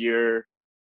a year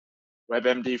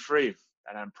WebMD free,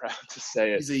 and I'm proud to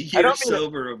say it. He's a year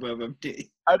sober of WebMD.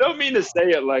 I don't mean to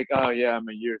say it like, oh yeah, I'm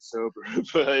a year sober,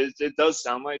 but it does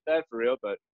sound like that for real.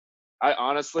 But I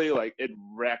honestly, like, it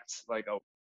wrecked like a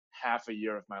half a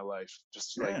year of my life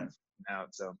just like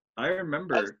out. So I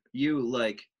remember you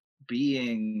like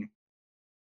being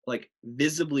like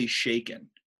visibly shaken.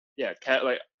 Yeah,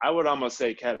 like I would almost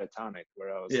say catatonic,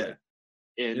 where I was like,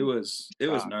 it was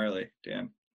gnarly. Damn.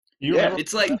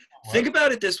 It's like, think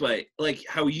about it this way, like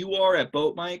how you are at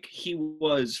Boat Mike, he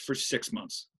was for 6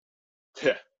 months.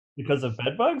 Yeah. Because of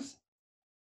bed bugs?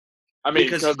 I mean,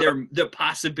 because the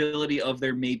possibility of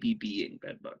there maybe being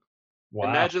bed bugs.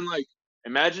 Wow.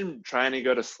 Imagine trying to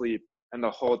go to sleep and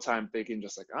the whole time thinking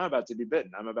just like, I'm about to be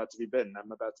bitten. I'm about to be bitten.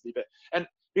 I'm about to be bitten. And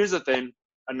here's the thing.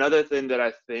 Another thing that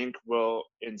I think will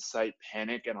incite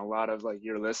panic in a lot of like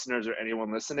your listeners or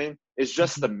anyone listening is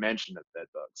just the mention of bed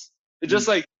bugs. It's just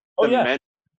like,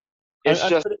 it's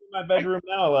just in my bedroom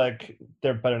now. Like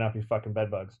there better not be fucking bed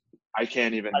bugs. I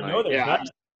can't even. I know there's not.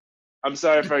 I'm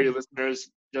sorry for your listeners.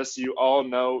 Just so you all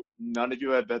know, none of you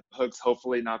have bed bugs.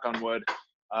 Hopefully, knock on wood.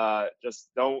 Just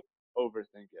don't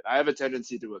overthink it. I have a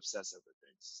tendency to obsess over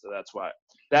things, so that's why.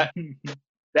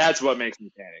 That's what makes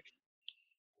me panic.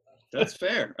 That's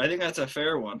fair. I think that's a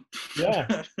fair one.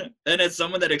 Yeah. And as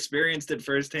someone that experienced it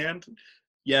firsthand,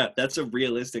 yeah, that's a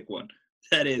realistic one.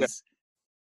 That is,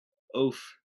 oof.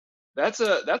 That's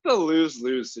a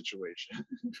lose-lose situation.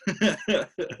 A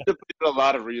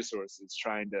lot of resources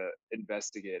trying to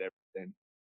investigate everything.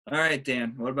 All right,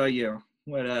 Dan. What about you?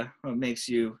 what makes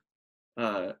you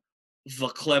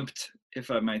verklempt,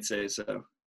 if I might say so.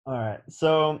 All right.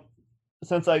 So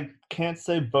since I can't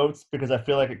say boats because I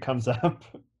feel like it comes up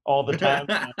all the time,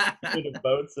 I'm afraid of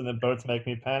boats, and then boats make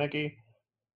me panicky.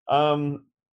 Um,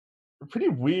 a pretty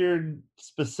weird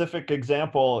specific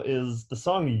example is the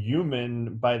song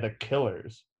 "Human" by The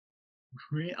Killers.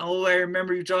 Oh, I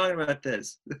remember you talking about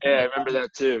this. Yeah, I remember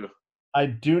that too. I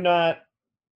do not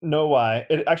know why.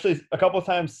 It actually a couple of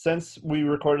times since we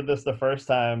recorded this the first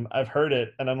time, I've heard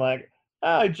it, and I'm like,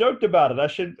 I joked about it.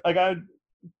 I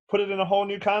put it in a whole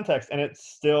new context, and it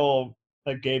still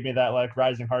like gave me that like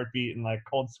rising heartbeat and like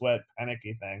cold sweat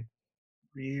panicky thing.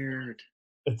 Weird.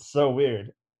 It's so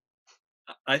weird.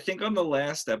 I think on the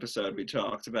last episode we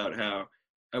talked about how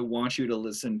I want you to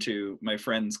listen to my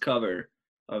friend's cover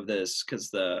of this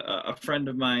because a friend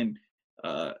of mine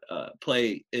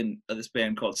play in this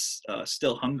band called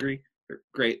Still Hungry. They're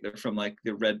great. They're from like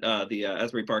the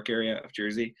Asbury Park area of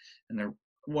Jersey, and they're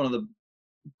one of the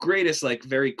greatest, like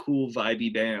very cool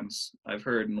vibey bands I've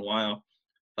heard in a while.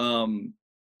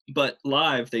 But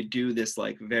live they do this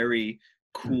like very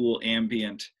cool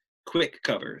ambient quick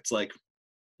cover. It's like,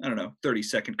 I don't know,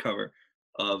 30-second cover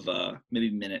of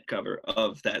maybe minute cover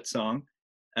of that song.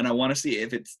 And I want to see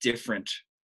if it's different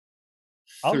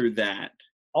through that.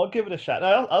 I'll give it a shot.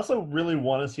 I also really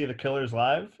want to see the Killers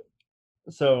live.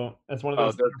 So it's one of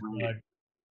those they're things where, great.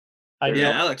 like, I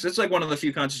Yeah, know Alex, it's like one of the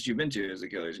few concerts you've been to as the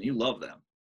Killers, and you love them.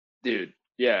 Dude,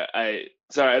 yeah.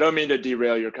 Sorry, I don't mean to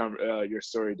derail your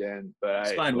story, Dan, but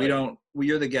It's fine.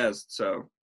 You're the guest, so.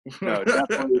 No,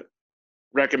 definitely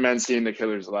recommend seeing the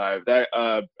Killers live. That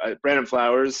Brandon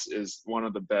Flowers is one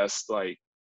of the best like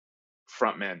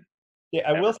frontmen. Yeah,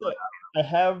 I will say I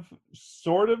have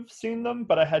sort of seen them,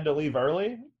 but I had to leave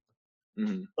early.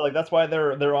 Mm-hmm. So, like that's why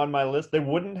they're on my list. They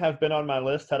wouldn't have been on my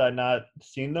list had I not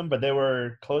seen them, but they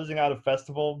were closing out a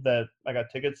festival that I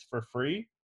got tickets for free.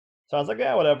 So I was like,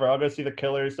 yeah, whatever. I'll go see the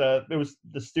Killers. It was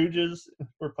the Stooges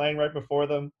were playing right before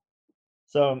them.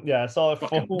 So yeah, I saw a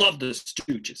Fucking full love the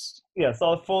Stooges. yeah,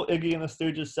 saw a full Iggy and the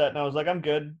Stooges set, and I was like, I'm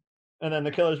good. And then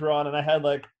the Killers were on, and I had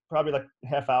like probably like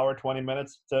half hour, 20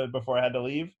 minutes before I had to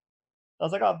leave. I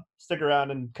was like, I'll stick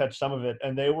around and catch some of it,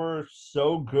 and they were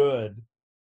so good.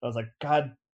 I was like,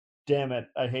 God damn it!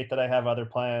 I hate that I have other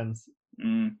plans.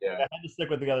 Yeah. I had to stick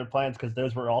with the other plans because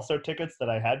those were also tickets that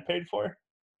I had paid for.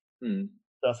 Mm.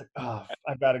 So I was like, oh,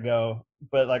 I gotta go.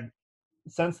 But like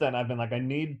since then, I've been like, I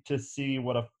need to see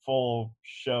what a full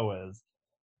show is.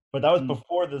 But that was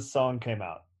before this song came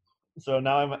out. So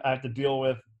now I have to deal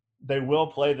with. They will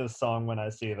play this song when I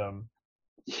see them.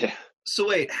 Yeah. So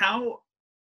wait, how?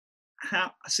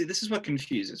 See, this is what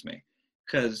confuses me,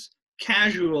 because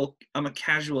I'm a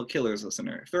casual Killers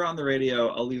listener. If they're on the radio,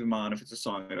 I'll leave them on. If it's a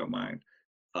song, I don't mind.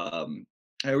 I'm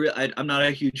not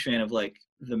a huge fan of like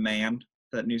The Man,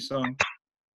 that new song.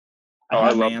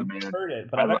 I love Man. The Man. Heard it,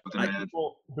 but I I've love actually The Man.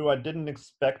 people who I didn't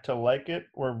expect to like it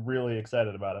were really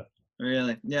excited about it.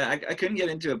 Really? Yeah, I couldn't get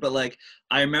into it, but like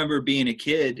I remember being a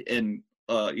kid and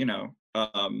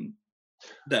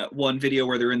that one video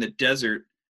where they're in the desert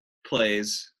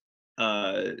plays.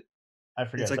 I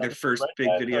forget. It's like Is that their the first Right big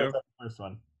Guys or video. is that the first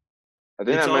one? I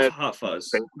think It's that off might Hot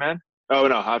Fuzz. Man. Oh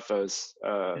no, Hot Fuzz.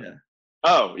 Yeah.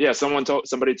 Oh yeah,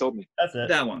 somebody told me. That's it.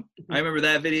 That one. I remember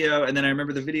that video, and then I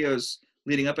remember the videos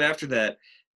leading up after that.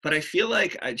 But I feel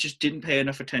like I just didn't pay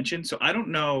enough attention, so I don't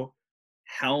know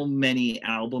how many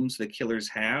albums the Killers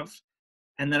have.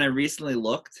 And then I recently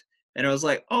looked, and I was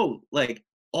like, oh, like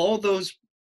all those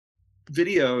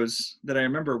videos that I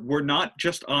remember were not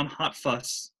just on Hot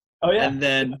Fuss. Oh yeah. And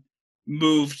then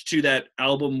moved to that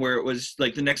album where it was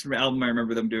like the next album I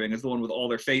remember them doing is the one with all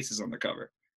their faces on the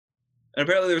cover. And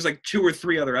apparently there was like 2 or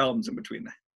 3 other albums in between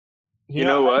that. You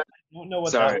know what? I don't know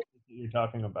what Sorry. that is that you're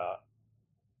talking about.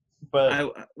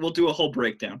 But We'll do a whole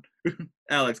breakdown.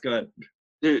 Alex, go ahead.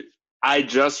 Dude, I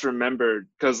just remembered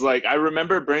because like I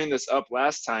remember bringing this up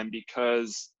last time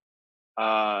because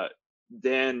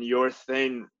Dan, your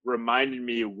thing reminded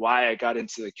me why I got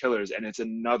into the Killers, and it's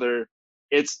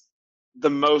the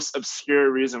most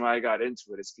obscure reason why I got into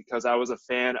it. It's because I was a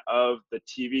fan of the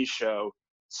TV show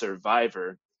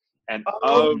Survivor, and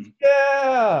of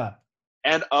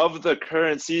the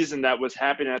current season that was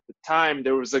happening at the time.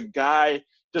 There was a guy,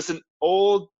 just an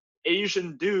old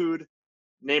Asian dude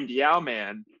named Yao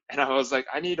Man, and I was like,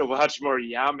 I need to watch more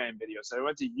Yao Man videos. So I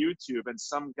went to YouTube, and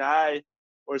some guy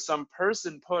or some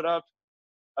person put up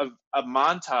a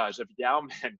montage of Yao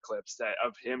Man clips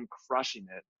of him crushing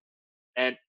it,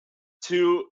 and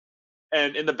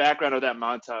in the background of that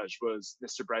montage was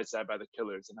Mr. Brightside by the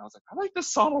Killers, and I was like, I like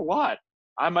this song a lot.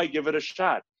 I might give it a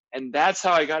shot, and that's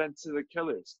how I got into the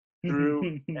Killers.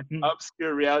 through an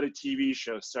obscure reality TV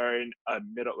show starring a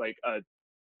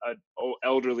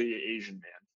elderly Asian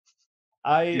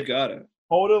man. You I gotta.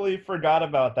 totally forgot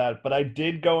about that, but I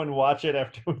did go and watch it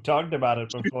after we talked about it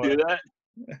before. Do that?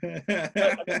 I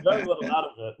got very little out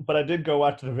of it, but I did go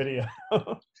watch the video.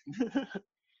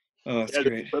 Oh, it's Yeah, the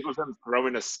great. clip of him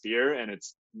throwing a spear, and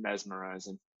it's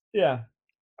mesmerizing. Yeah.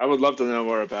 I would love to know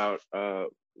more about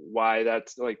why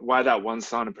that one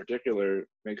song in particular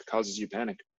causes you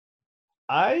panic.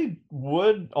 I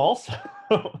would also.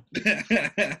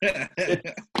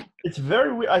 It's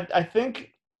very weird. I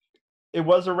think it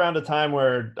was around a time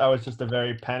where I was just a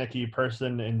very panicky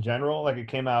person in general. Like it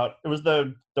came out, it was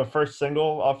the first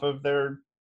single off of their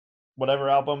whatever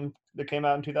album that came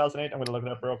out in 2008. I'm going to look it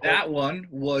up real quick. That one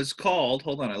was called.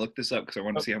 Hold on, I looked this up because I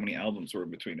want to see how many albums were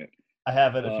between it. I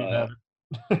have it if you have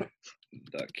it.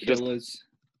 The Killers.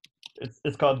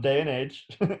 It's called Day and Age.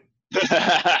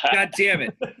 God damn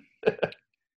it.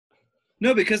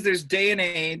 No, because there's Day and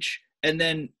Age and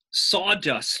then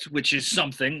Sawdust, which is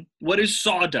something. What is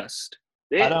Sawdust?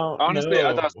 I don't honestly,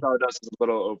 know. I thought Stardust was a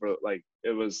little over. Like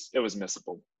it was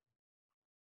missable.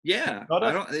 Yeah.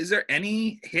 Sawdust? Is there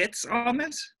any hits on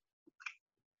this?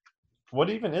 What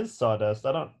even is Sawdust?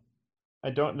 I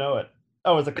don't know it.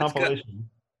 Oh, it's a compilation.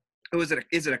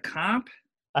 Is it a comp?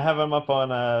 I have them up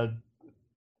on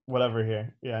whatever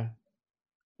here. Yeah.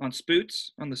 On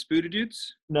Spoots? On the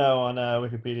Spootadoots? No, on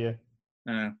Wikipedia.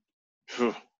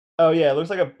 Phew. Oh yeah, it looks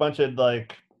like a bunch of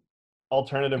like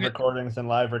alternative recordings and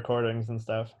live recordings and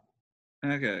stuff.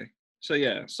 Okay. So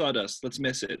yeah, Sawdust. Let's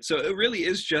miss it. So it really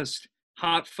is just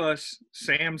Hot Fuss,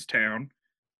 Sam's Town,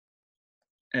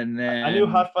 and then I knew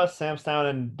Hot Fuss, Sam's Town,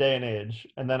 and Day and Age,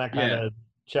 and then I kind of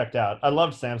checked out. I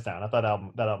loved Sam's Town. I thought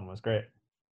that album was great.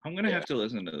 I'm gonna have to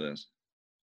listen to this.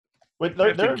 Wait, I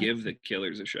have to give the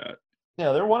Killers a shot.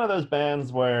 Yeah, they're one of those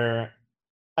bands where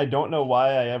I don't know why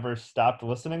I ever stopped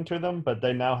listening to them, but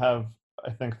they now have,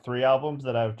 I think, 3 albums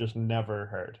that I've just never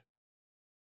heard.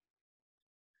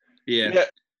 Yeah.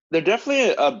 They're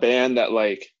definitely a band that,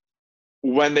 like,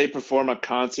 when they perform a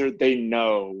concert, they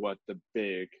know what the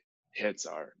big hits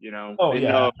are, you know? Oh, they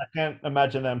yeah. know. I can't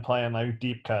imagine them playing, like,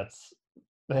 deep cuts.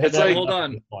 It's like, hold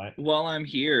on, while I'm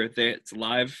here, it's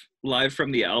live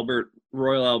from the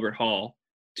Royal Albert Hall,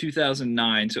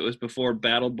 2009, so it was before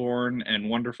Battleborn and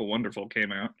Wonderful Wonderful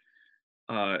came out.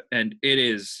 And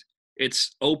it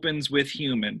opens with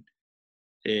Human.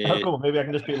 Oh, cool. Maybe I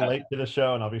can just be late to the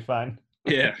show and I'll be fine.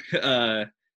 Yeah.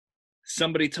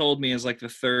 Somebody told me is like the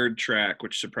 3rd track,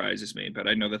 which surprises me, but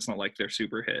I know that's not like their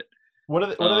super hit. What do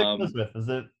they close with? Is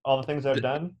it All the Things I've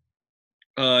Done?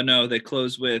 No, they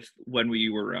close with When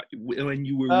You Were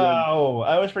Oh,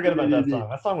 I always forget about that song.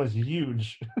 That song was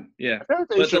huge. Yeah. But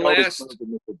the last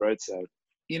Mr. Brightside.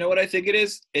 You know what I think it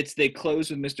is? It's they close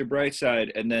with Mr.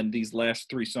 Brightside, and then these last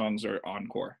 3 songs are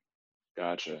encore.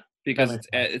 Gotcha. Because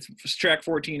it's track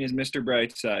 14 is Mr.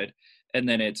 Brightside, and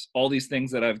then it's All These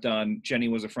Things That I've Done, Jenny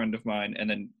Was a Friend of Mine, and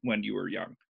then When You Were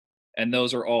Young. And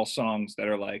those are all songs that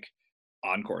are like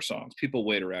encore songs. People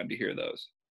wait around to hear those.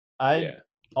 I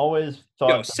always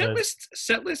thought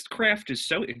setlist craft is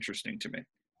so interesting to me.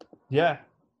 Yeah.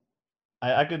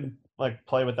 I could like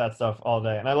play with that stuff all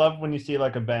day. And I love when you see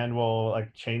like a band will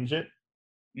like change it.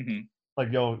 Mm-hmm.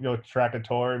 Like you'll track a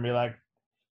tour and be like,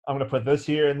 I'm gonna put this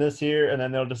here and this here, and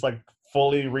then they'll just like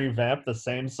fully revamp the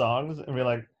same songs and be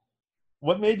like,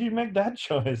 what made you make that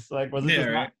choice? Like was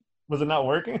it not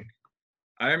working?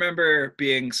 I remember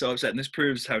being so upset, and this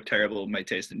proves how terrible my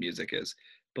taste in music is,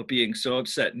 but being so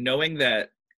upset knowing that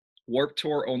Warped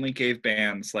Tour only gave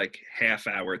bands like half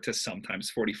hour to sometimes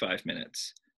 45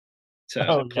 minutes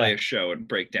to play a show and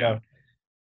break down.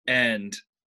 Yeah. And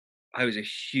I was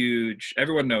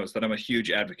everyone knows that I'm a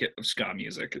huge advocate of ska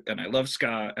music, and I love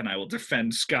ska, and I will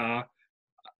defend ska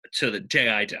to the day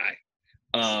I die.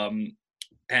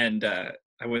 And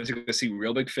I went to go see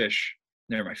Real Big Fish.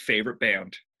 They're my favorite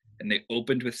band, and they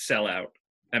opened with Sell Out.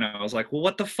 And I was like, well,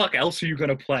 what the fuck else are you going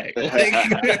to play?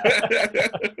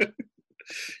 Like,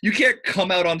 you can't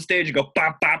come out on stage and go,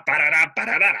 ba, ba, ba, da, da, ba,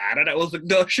 da, da, da, da. Well,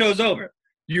 the show's over.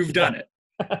 You've done it.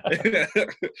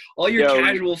 All your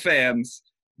casual fans,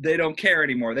 they don't care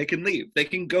anymore. They can leave. They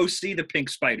can go see the Pink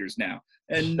Spiders now.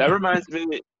 And that reminds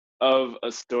me of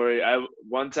a story. I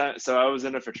was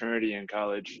in a fraternity in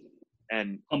college,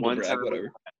 and one time,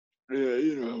 whatever.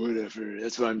 Whatever.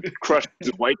 That's why I'm crushed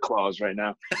with White Claws right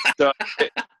now. So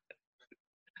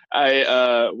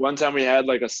one time we had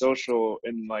like a social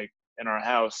in our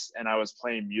house, and I was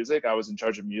playing music. I was in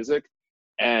charge of music,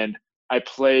 and I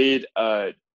played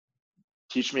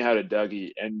Teach Me How to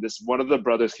Dougie, and one of the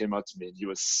brothers came up to me, and he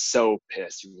was so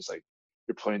pissed. He was like,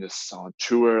 you're playing this song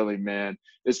too early, man.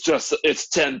 It's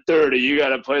 10:30. You got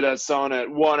to play that song at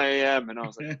 1 a.m. And I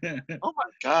was like, oh my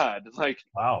God.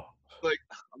 Wow.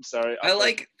 I'm sorry.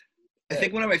 I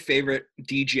think one of my favorite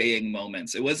DJing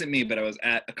moments, it wasn't me, but I was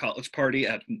at a college party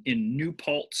in New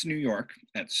Paltz, New York,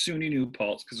 at SUNY New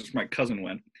Paltz, because it's where my cousin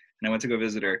went, and I went to go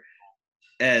visit her.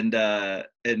 And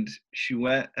she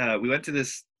went, we went to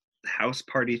this house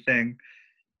party thing,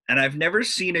 and I've never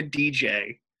seen a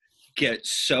DJ get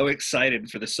so excited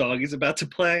for the song he's about to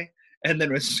play, and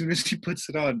then as soon as he puts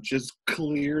it on, just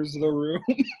clears the room.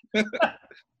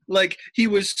 Like, he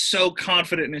was so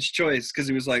confident in his choice, because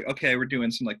he was like, okay, we're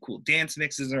doing some like cool dance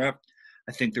mixes are up.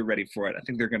 I think they're ready for it. I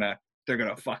think they're gonna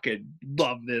fucking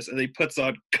love this. And he puts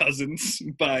on Cousins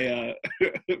by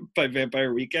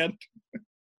Vampire Weekend.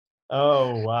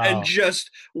 Oh wow. And just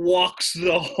walks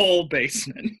the whole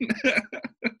basement.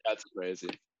 That's crazy.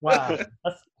 Wow.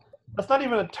 That's not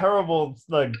even a terrible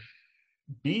like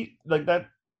beat like that.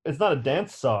 It's not a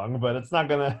dance song, but it's not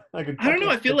gonna like. I don't know.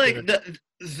 I feel like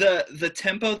the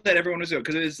tempo that everyone was doing,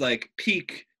 because it was like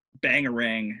peak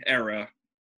Bangarang era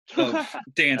of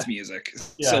dance music.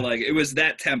 Yeah. So like it was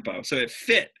that tempo, so it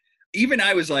fit. Even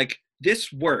I was like,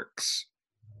 this works.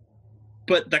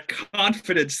 But the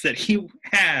confidence that he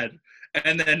had,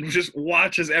 and then just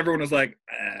watch as everyone was like,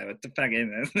 what the fuck is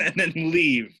this? And then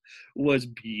leave, was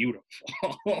beautiful.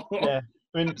 Yeah.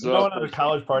 I mean, no one at a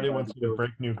college party wants you to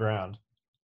break new ground.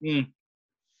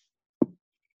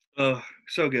 Oh,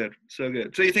 so good. So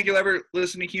good. So you think you'll ever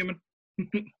listen to Human?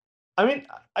 I mean,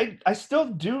 I still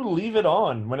do leave it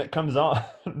on when it comes on.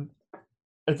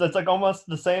 It's like almost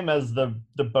the same as the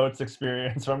boats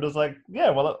experience, where I'm just like,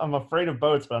 yeah, well, I'm afraid of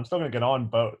boats, but I'm still gonna get on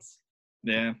boats.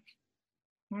 Yeah.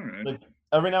 All right. Like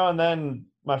every now and then,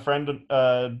 my friend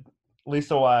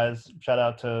Lisa Wise, shout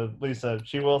out to Lisa,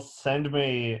 she will send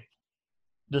me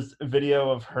this video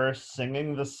of her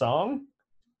singing the song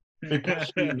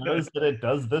because she knows that it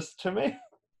does this to me.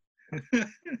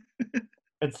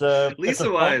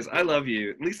 Lisa Wise, I love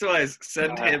you. Lisa Wise,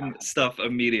 send him stuff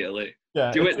immediately.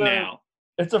 Yeah, do it now.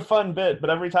 It's a fun bit, but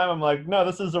every time I'm like, no,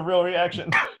 this is a real reaction.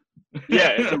 Yeah,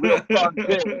 it's a real fun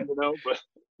bit, you know. But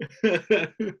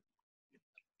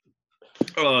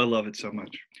oh, I love it so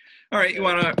much. All right, you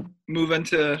want to move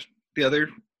into the other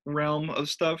realm of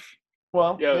stuff?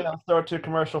 Well, yeah, let's throw it to a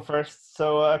commercial first.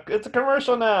 So it's a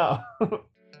commercial now.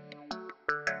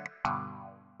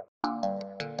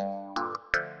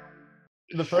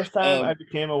 The first time I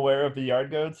became aware of the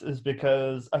Yard Goats is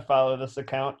because I follow this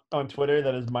account on Twitter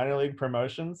that is Minor League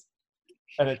Promotions,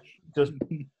 and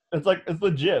it's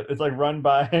legit. It's like run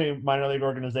by minor league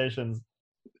organizations,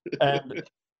 and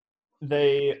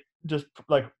they just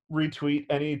like retweet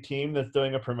any team that's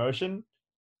doing a promotion.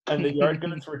 And the Yard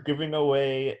Goats were giving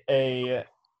away a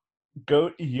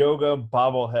goat yoga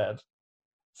bobblehead.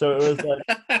 So it was like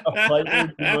a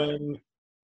player doing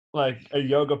like a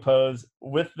yoga pose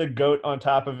with the goat on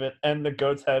top of it, and the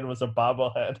goat's head was a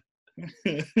bobblehead.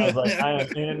 I was like, I am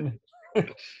in.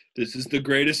 This is the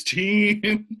greatest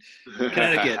team.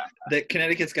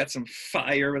 Connecticut's got some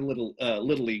fire little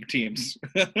league teams.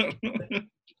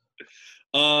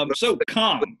 So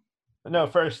calm. No,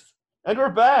 first, and we're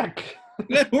back.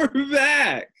 We're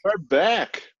back. We're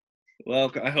back.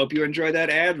 Well, I hope you enjoyed that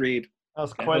ad read. That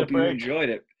was quite a break. You enjoyed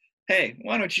it. Hey,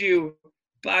 why don't you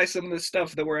buy some of the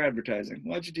stuff that we're advertising?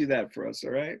 Why don't you do that for us, all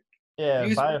right?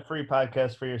 Yeah, buy a free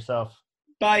podcast for yourself.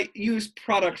 Use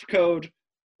product code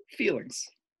feelings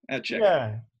at checkout.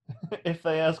 Yeah, if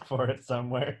they ask for it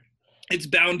somewhere. It's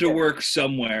bound to work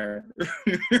somewhere.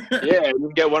 Yeah, you can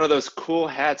get one of those cool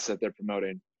hats that they're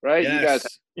promoting, right? Yes.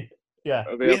 You guys. Yeah.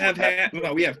 We have hats.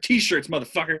 No, we have T-shirts,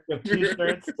 motherfucker. We have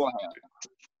T-shirts.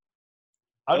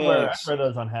 I'd wear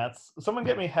those on hats. Someone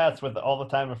get me hats with all the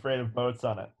time afraid of boats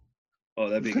on it. Oh,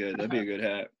 that'd be good. That'd be a good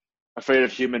hat. Afraid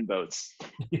of human boats.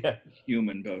 Yeah.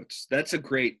 Human boats. That's a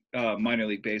great minor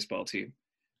league baseball team.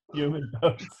 Human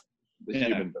boats.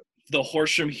 Human boats. The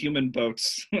Horsham Human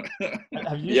Boats.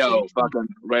 Have you fucking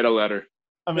write a letter.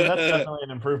 I mean, that's definitely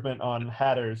an improvement on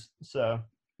Hatters. So.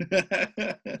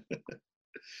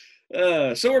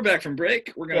 So we're back from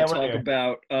break. We're going to talk here.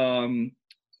 about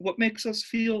what makes us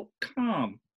feel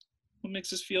calm. What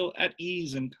makes us feel at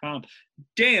ease and calm.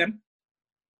 Dan,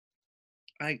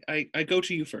 I go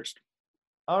to you first.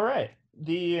 All right.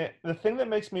 The thing that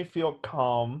makes me feel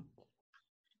calm,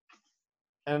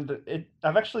 and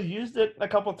I've actually used it a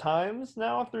couple times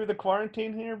now through the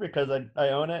quarantine here because I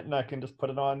own it and I can just put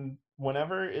it on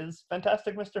whenever, is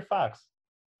Fantastic Mr. Fox.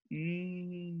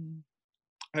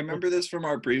 I remember this from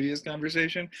our previous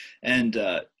conversation, and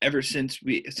ever since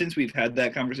we've had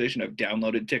that conversation, I've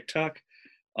downloaded TikTok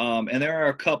And there are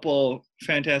a couple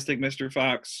fantastic Mr.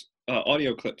 Fox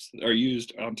audio clips that are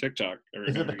used on TikTok.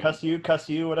 Is it the cuss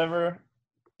you, whatever?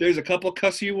 There's a couple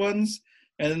cuss you ones,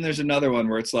 and then there's another one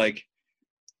where it's like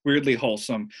weirdly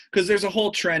wholesome. Because there's a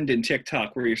whole trend in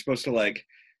TikTok where you're supposed to like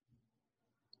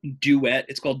duet.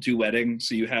 It's called duetting.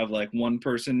 So you have like one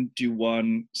person do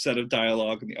one set of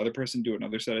dialogue and the other person do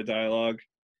another set of dialogue.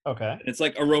 Okay. And it's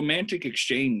like a romantic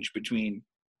exchange between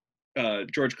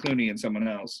George Clooney and someone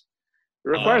else. It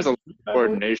requires a lot of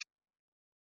coordination.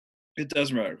 It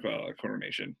does require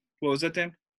coordination. What was that,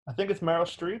 Dan? I think it's Meryl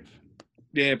Streep.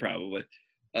 Yeah, probably.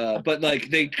 But like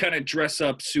they kind of dress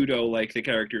up pseudo like the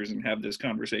characters and have this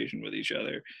conversation with each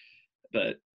other.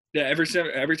 But yeah,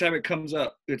 every time it comes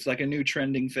up, it's like a new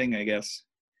trending thing, I guess.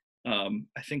 I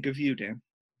think of you, Dan.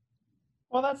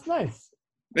 Well, that's nice.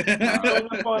 Showing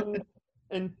up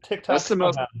in TikTok. That's the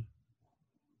most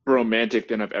romantic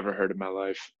thing I've ever heard in my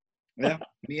life. Yeah,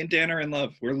 me and Dan are in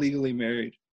love. We're legally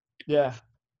married. Yeah.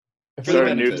 If we Sorry,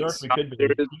 were in New news. York, we could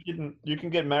be. You can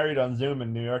get married on Zoom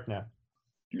in New York now.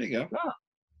 There you go. Oh.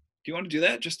 Do you want to do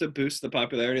that just to boost the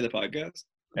popularity of the podcast?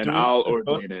 And Do we I'll both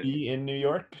ordain it. be in New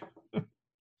York?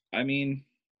 I mean,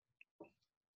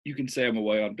 you can say I'm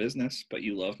away on business, but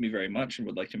you love me very much and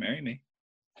would like to marry me.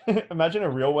 Imagine a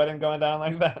real wedding going down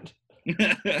like that.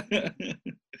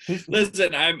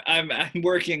 Listen, I'm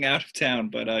working out of town,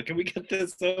 but can we get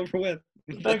this over with?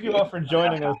 Thank you all for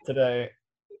joining us today.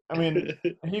 I mean,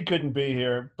 he couldn't be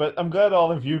here, but I'm glad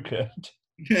all of you could.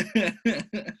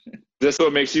 This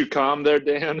what makes you calm there,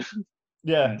 Dan?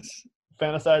 Yeah, Yes.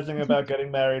 fantasizing about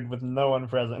getting married with no one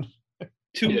present.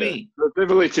 To me.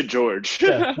 Specifically to George.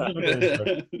 Yeah,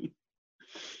 specifically.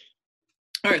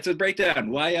 All right, so break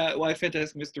down. Why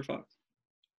Fantastic Mr. Fox?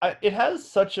 It has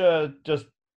such a just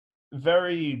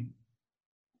very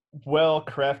well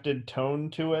crafted tone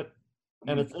to it,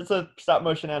 and it's a stop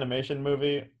motion animation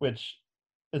movie, which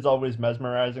is always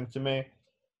mesmerizing to me.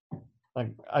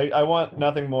 Like I want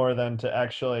nothing more than to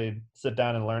actually sit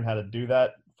down and learn how to do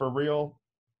that for real.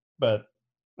 But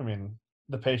I mean,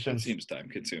 the It patience. seems time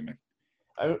consuming.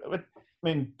 I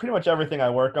mean, pretty much everything I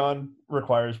work on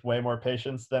requires way more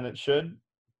patience than it should,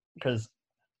 because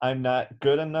I'm not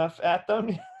good enough at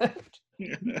them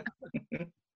yet.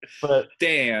 But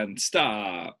Dan,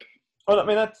 stop. well, I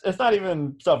mean, it's not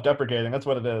even self-deprecating. That's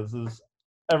what it is. Is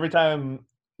every time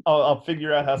I'll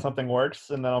figure out how something works,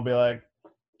 and then I'll be like,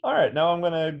 all right, now I'm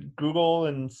gonna Google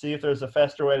and see if there's a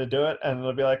faster way to do it, and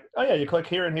it'll be like, oh yeah, you click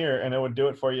here and here, and it would do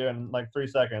it for you in like 3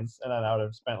 seconds, and then I would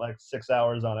have spent like 6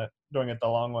 hours on it doing it the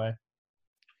long way.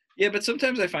 Yeah, but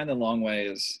sometimes I find the long way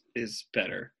is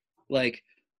better. Like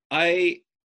every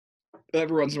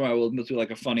once in a while we'll do like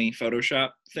a funny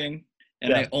Photoshop thing,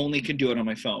 and I only can do it on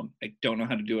my phone. I don't know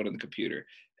how to do it on the computer,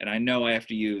 and I know I have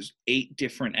to use 8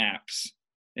 different apps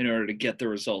in order to get the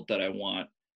result that I want.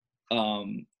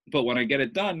 But when I get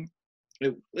it done,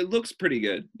 it looks pretty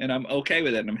good, and I'm okay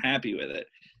with it, and I'm happy with it.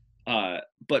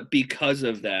 But because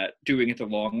of that, doing it the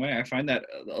long way, I find that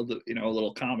a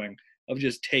little calming, of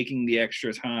just taking the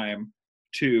extra time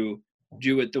to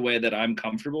do it the way that I'm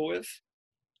comfortable with,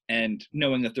 and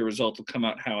knowing that the result will come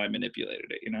out how I manipulated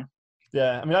it.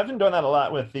 Yeah, I mean, I've been doing that a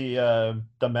lot with the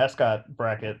mascot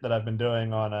bracket that I've been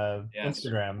doing on Yes.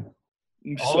 Instagram.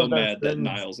 I'm All so of those mad that things-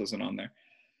 Niles isn't on there.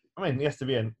 I mean, he has to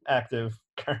be an active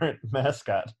current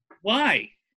mascot. Why?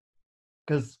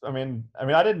 Because I mean,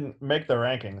 I didn't make the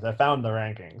rankings. I found the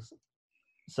rankings,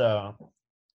 so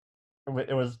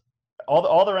it was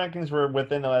all the rankings were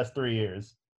within the last 3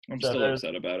 years. I'm So still there's-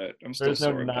 upset about it. I'm still There's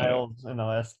no sore about it. Niles in the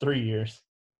last 3 years.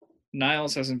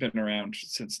 Niles hasn't been around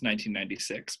since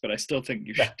 1996, but I still think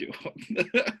you should do one.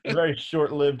 A very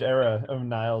short-lived era of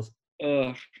Niles.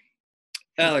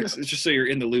 Alex, just so you're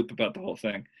in the loop about the whole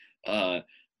thing,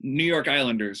 New York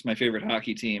Islanders, my favorite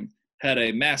hockey team, had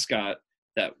a mascot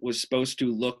that was supposed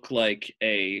to look like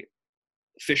a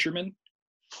fisherman.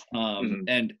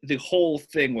 And the whole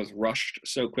thing was rushed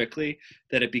so quickly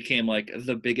that it became like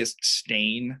the biggest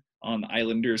stain on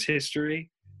Islanders history.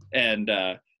 And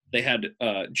they had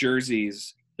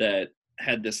jerseys that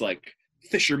had this like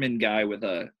fisherman guy with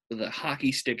a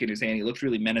hockey stick in his hand. He looked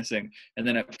really menacing. And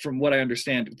then from what I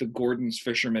understand, the Gordon's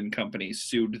Fisherman Company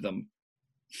sued them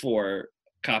for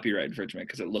copyright infringement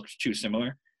because it looked too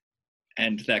similar.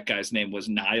 And that guy's name was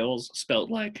Niles, spelled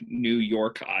like New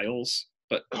York Isles,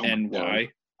 but N-Y.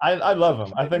 I love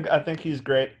him. I think he's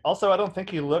great. Also, I don't think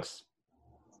he looks.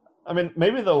 I mean,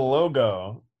 maybe the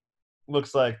logo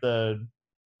looks like the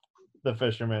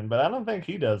fisherman, but I don't think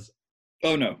he does.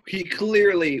 Oh no, he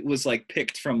clearly was like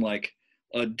picked from like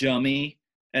a dummy,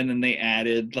 and then they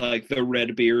added like the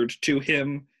red beard to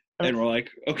him and we're like,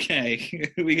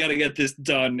 okay, we got to get this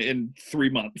done in 3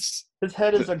 months. His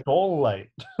head is a goal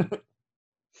light.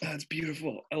 That's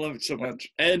beautiful. I love it so much.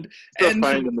 And So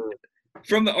funny to me.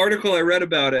 from the article I read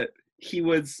about it, he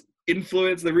was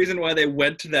influenced. The reason why they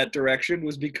went to that direction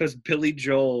was because Billy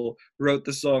Joel wrote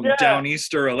the song Yeah.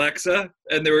 Downeaster Alexa,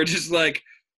 and they were just like,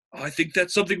 oh, I think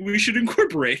that's something we should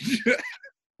incorporate.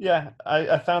 Yeah,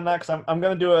 I found that because I'm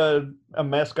going to do a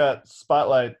mascot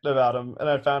spotlight about him, and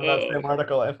I found that same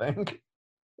article, I think.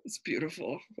 It's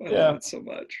beautiful. I Yeah. love it so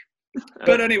much.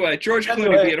 But anyway, George Clooney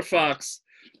Anyway. being a fox.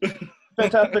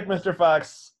 Fantastic Mr.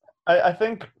 Fox. I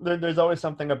think there's always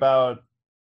something about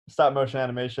stop motion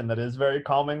animation that is very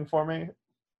calming for me.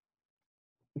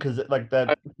 Because like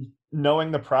that,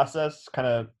 knowing the process kind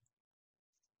of,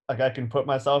 like I can put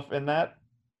myself in that.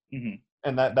 Mhm.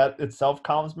 And that itself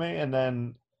calms me. And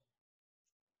then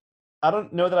I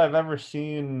don't know that I've ever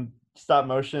seen stop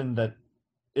motion that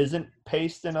isn't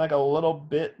paced in like a little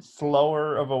bit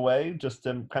slower of a way just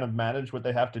to kind of manage what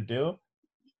they have to do.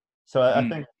 So I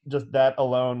think just that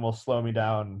alone will slow me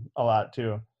down a lot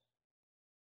too.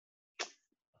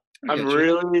 I'm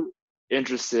really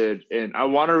interested in. I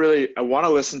want to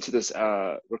listen to this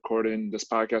recording, this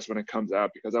podcast when it comes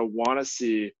out, because I want to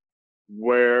see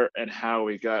where and how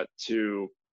we got to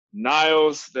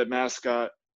Niles, the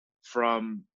mascot,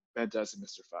 from Fantastic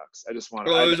Mr. Fox. I just want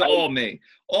to. Well, it was all me.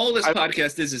 All this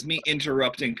podcast is me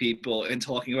interrupting people and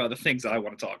talking about the things I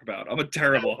want to talk about. I'm a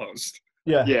terrible host.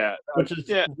 Yeah. Yeah. Which is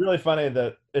really funny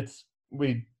that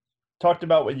we talked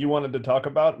about what you wanted to talk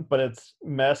about, but it's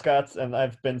mascots, and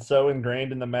I've been so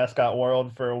ingrained in the mascot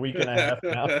world for a week and a half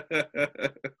now.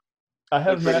 I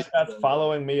have mascots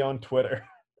following me on Twitter.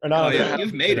 Or not on Twitter,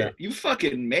 you've made it. You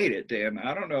fucking made it, Dan.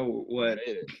 I don't know what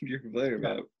you're complaining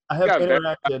about. I have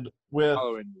interacted with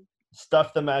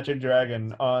Stuff the Magic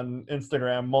Dragon on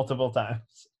Instagram multiple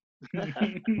times. There's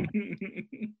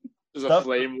a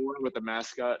flame war with the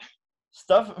mascot.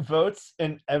 Stuff votes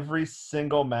in every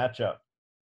single matchup.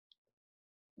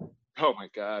 Oh my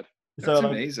god. That's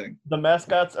amazing. The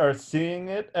mascots are seeing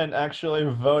it and actually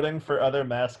voting for other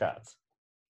mascots.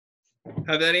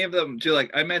 Have any of them I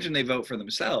imagine they vote for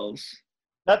themselves.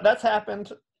 That's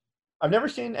happened. I've never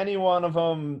seen any one of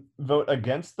them vote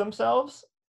against themselves.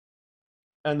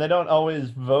 And they don't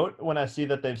always vote when I see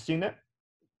that they've seen it.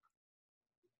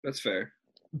 That's fair.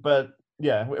 But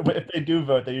yeah, if they do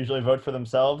vote, they usually vote for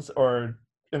themselves, or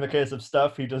in the case of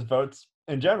Stuff, he just votes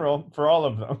in general for all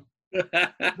of them.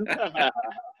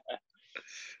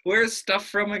 Where's Stuff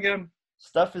from again?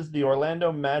 Stuff is the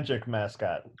Orlando Magic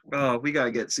mascot. Oh, we gotta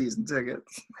get season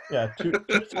tickets. Yeah,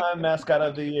 two-time mascot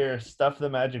of the year, Stuff the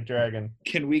Magic Dragon.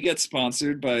 Can we get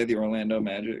sponsored by the Orlando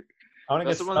Magic? I want to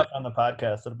get Stuff on the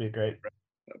podcast. That'll be great.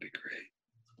 That'd be great.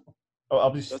 Oh, I'll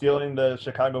be stealing the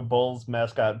Chicago Bulls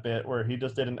mascot bit where he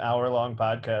just did an hour-long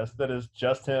podcast that is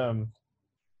just him,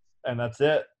 and that's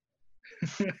it.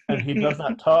 And he does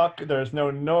not talk. There's no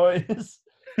noise.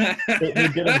 He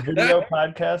did a video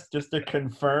podcast just to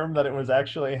confirm that it was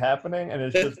actually happening, and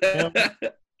it's just him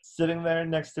sitting there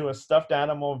next to a stuffed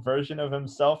animal version of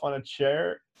himself on a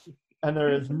chair, and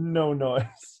there is no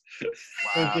noise.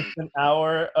 It's just an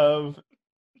hour of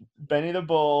Benny the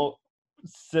Bull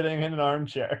sitting in an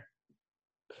armchair.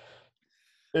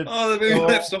 That made me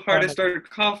laugh so hard I started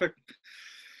coughing.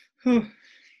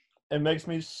 It makes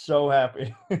me so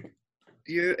happy.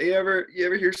 You ever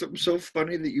hear something so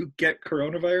funny that you get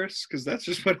coronavirus? Because that's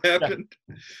just what happened.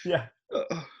 Yeah.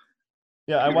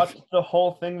 Yeah, I watched the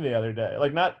whole thing the other day.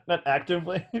 Like not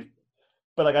actively,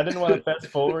 but like I didn't want to fast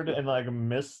forward and like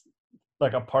miss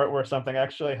like a part where something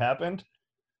actually happened.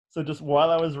 So just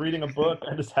while I was reading a book,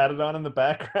 I just had it on in the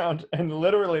background, and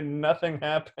literally nothing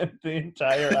happened the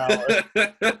entire hour.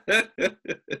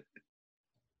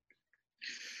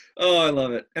 Oh, I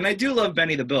love it. And I do love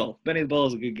Benny the Bull. Benny the Bull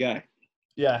is a good guy.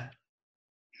 Yeah.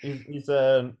 He's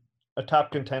a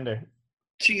top contender.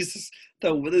 Jesus.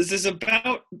 Though, this is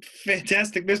about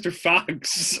Fantastic Mr.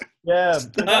 Fox. Yeah,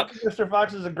 Mr.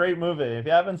 Fox is a great movie. If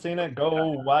you haven't seen it,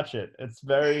 go watch it. It's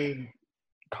very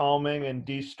calming and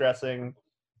de-stressing.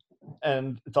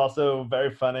 And it's also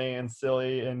very funny and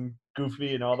silly and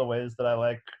goofy in all the ways that I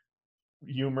like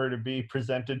humor to be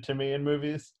presented to me in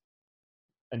movies.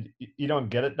 And you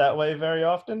don't get it that way very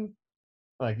often.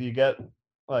 Like you get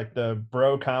like the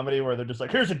bro comedy where they're just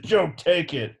like, here's a joke,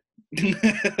 take it.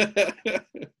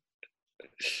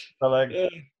 But like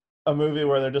a movie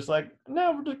where they're just like,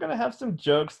 no, we're just going to have some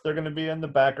jokes. They're going to be in the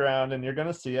background and you're going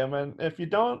to see them. And if you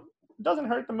don't, it doesn't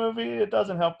hurt the movie. It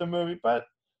doesn't help the movie. But,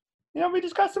 we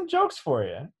just got some jokes for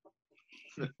you.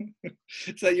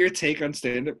 Is that your take on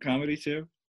stand-up comedy too?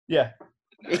 Yeah.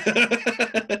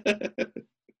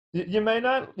 You may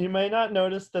not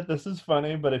notice that this is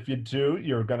funny, but if you do,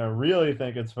 you're gonna really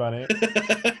think it's funny.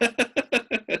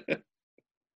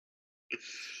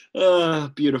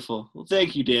 Beautiful. Well,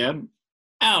 thank you, Dan.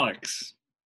 Alex,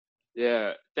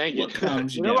 Yeah, thank you. what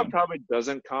calms you You know what down? probably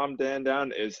doesn't calm Dan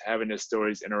down is having his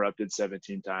stories interrupted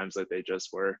 17 times like they just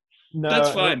were. That's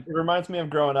No, fine. it reminds me of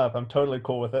growing up. I'm totally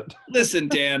cool with it. Listen,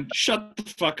 Dan, shut the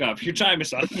fuck up. Your time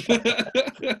is up.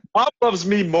 Pop loves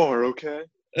me more, okay?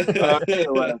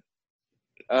 Anyway,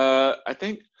 I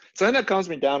think something that calms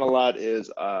me down a lot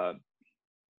is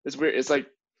it's weird. It's like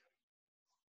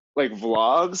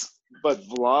vlogs, but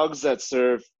vlogs that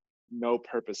serve no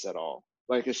purpose at all.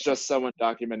 Like it's just someone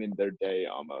documenting their day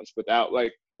almost without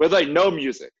with no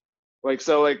music.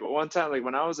 So one time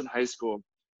when I was in high school,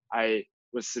 I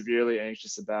was severely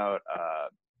anxious about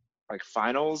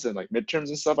finals and midterms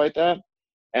and stuff like that.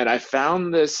 And I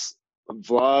found this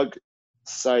vlog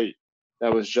site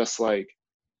that was just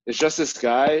it's just this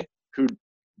guy who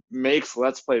makes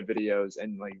let's play videos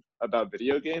and about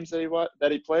video games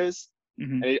that he plays.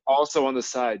 Mhm. And he also on the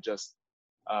side just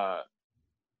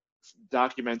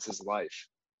documents his life.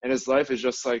 And his life is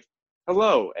just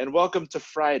hello and welcome to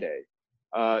Friday.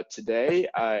 Today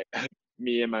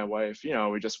me and my wife,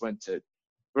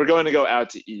 we're going to go out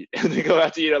to eat. And they go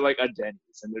out to eat at a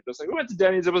Denny's. And they're just we went to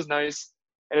Denny's, it was nice.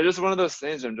 And it's just one of those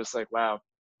things I'm just wow,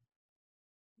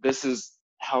 this is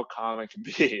how calm it can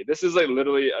be. This is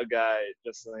literally a guy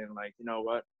just saying you know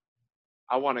what?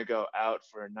 I want to go out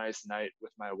for a nice night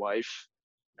with my wife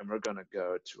and we're going to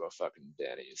go to a fucking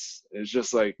Denny's. It's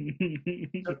just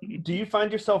Do you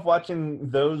find yourself watching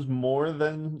those more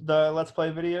than the Let's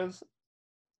Play videos?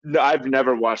 no, I've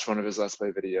never watched one of his Let's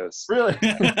Play videos. Really?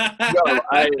 No,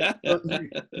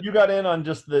 You got in on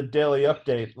just the daily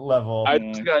update level. I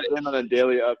just got in on the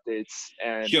daily updates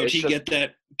and Yo, did he get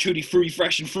that Tutti Frutti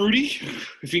Fresh and Fruity?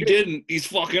 If he didn't, he's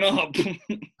fucking up.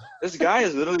 this guy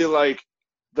is literally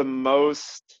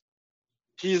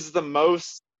he's the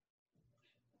most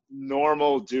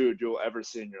normal dude you'll ever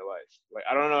see in your life.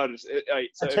 I don't know. I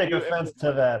take offense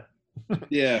to that.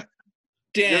 Yeah.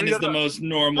 Dan is the most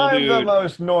normal I'm dude. the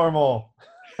most normal.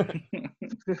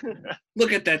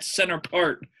 Look at that center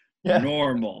part. Yeah.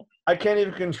 Normal. I can't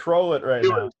even control it right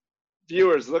now.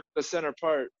 Viewers, look at the center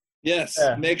part. Yes.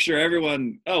 Yeah. Make sure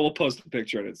everyone. Oh, we'll post a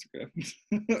picture on Instagram.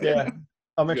 Yeah.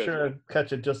 I'll make Good. sure to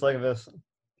catch it just like this.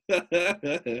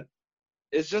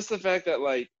 It's just the fact that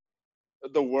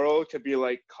the world could be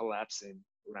collapsing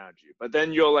around you, but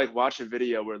then you'll watch a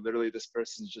video where literally this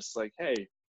person's just hey,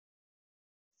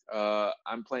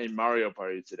 I'm playing Mario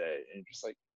Party today, and you're just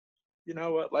you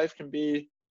know what, life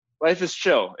is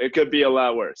chill. It could be a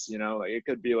lot worse, it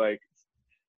could be I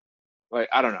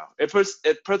don't know. It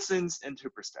puts things into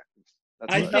perspective.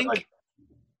 That's I what think.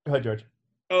 Go ahead, George.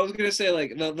 I was gonna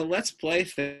say the Let's Play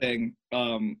thing.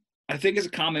 I think is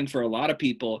common for a lot of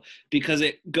people because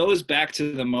it goes back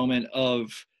to the moment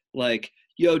of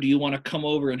yo, do you want to come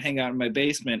over and hang out in my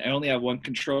basement? I only have one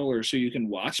controller, so you can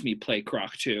watch me play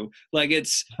Croc 2.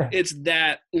 It's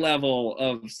that level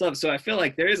of stuff. So I feel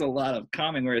there is a lot of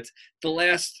common where it's the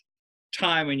last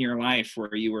time in your life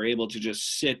where you were able to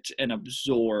just sit and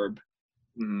absorb.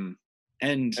 Mm-hmm.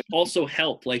 And also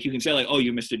help, you can say oh,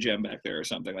 you missed a gem back there or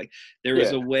something. There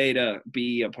was a way to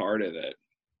be a part of it.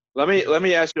 Let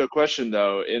me ask you a question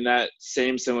though. In that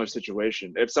similar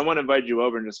situation, if someone invited you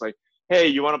over and just hey,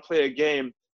 you want to play a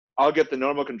game? I'll get the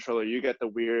normal controller. You get the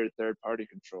weird third-party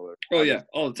controller. Oh yeah,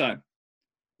 all the time.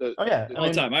 All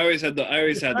the time. I always had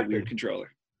the weird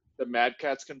controller. The Mad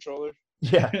Catz controller.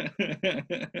 Yeah.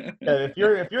 If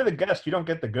you're the guest, you don't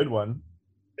get the good one.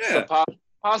 Yeah.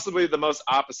 Possibly the most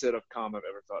opposite of calm I've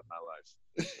ever felt in my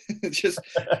life. Just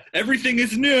everything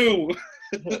is new.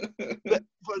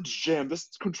 Jam, this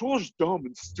controller's dumb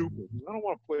and stupid. I don't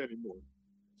want to play anymore.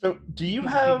 So, do you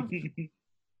have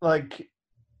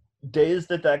days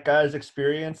that guy's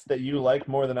experience that you like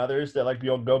more than others that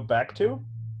you'll go back to?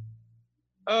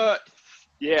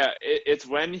 Yeah, it's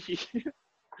when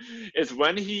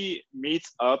he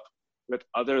meets up with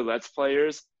other Let's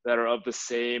Players that are of the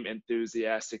same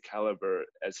enthusiastic caliber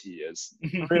as he is.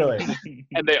 Really?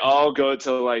 And they all go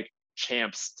to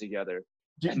champs together.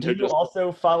 Do you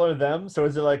also follow them? So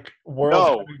is it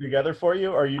worlds coming together for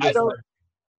you, or are you just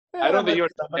I don't think you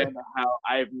understand how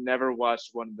I've never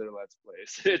watched one of their Let's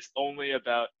Plays. It's only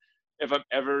about if I'm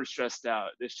ever stressed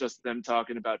out, it's just them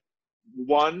talking about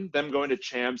one, them going to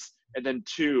champs, and then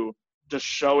two, just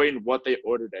showing what they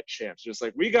ordered at champs. Just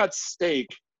we got steak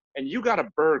and you got a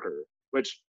burger,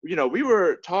 which we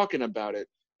were talking about it,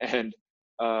 and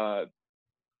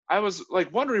I was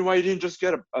wondering why you didn't just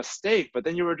get a steak, but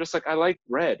then you were just I like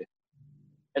bread.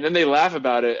 and then they laugh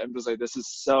about it. I'm just like, this is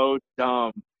so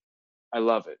dumb. I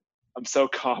love it. I'm so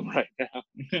calm right now.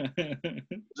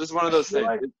 Just one of those I feel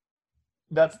things. like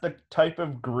that's the type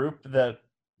of group that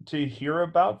to hear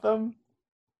about them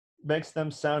makes them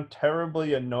sound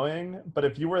terribly annoying, but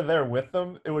if you were there with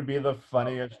them, it would be the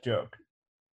funniest joke.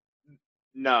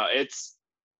 No,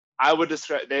 I would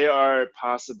describe, they are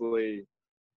possibly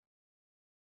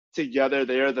together,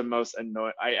 they are the most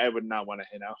annoying. I would not want to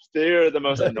hang out. They are the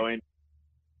most annoying,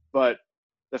 but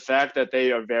the fact that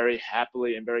they are very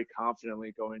happily and very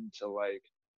confidently going to like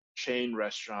chain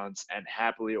restaurants and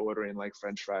happily ordering like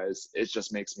French fries, it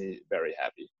just makes me very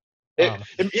happy. Wow.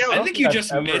 You know, I don't think think you I've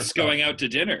just ever miss felt- going out to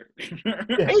dinner.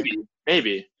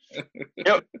 maybe. You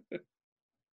know,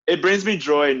 it brings me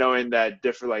joy knowing that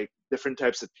different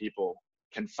types of people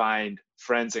can find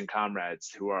friends and comrades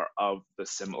who are of the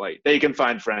similar. Like they can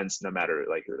find friends no matter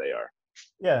like who they are.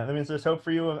 Yeah, that means there's hope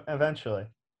for you eventually.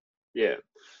 Yeah.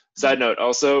 Side note,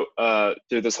 also,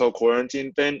 through this whole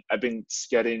quarantine thing, I've been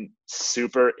getting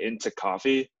super into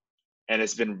coffee, and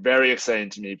it's been very exciting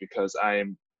to me because I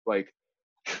am like,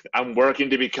 I'm working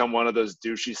to become one of those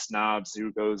douchey snobs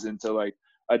who goes into like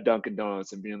a Dunkin'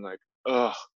 Donuts and being like,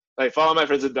 ugh, like follow my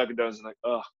friends at Dunkin' Donuts and like,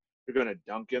 ugh, you're gonna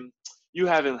Dunkin'? You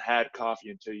haven't had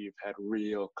coffee until you've had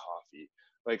real coffee,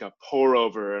 like a pour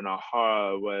over and a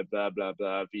hard blah blah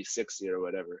blah V60 or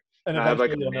whatever. And And I have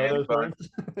like eventually a you'll know man those bun.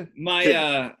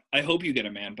 words. I hope you get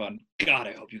a man bun. God,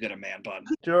 I hope you get a man bun.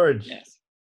 George, Yes.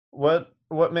 what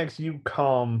makes you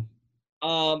calm?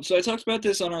 So I talked about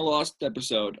this on our last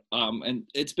episode, and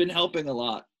it's been helping a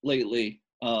lot lately.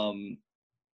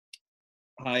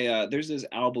 There's this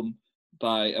album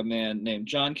by a man named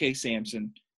John K.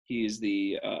 Samson. He's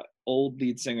the old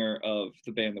lead singer of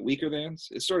the band The Weakerthans.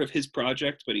 It's sort of his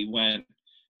project, but he went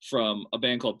from a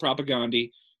band called Propagandhi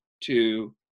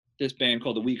to this band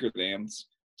called The Weakerthans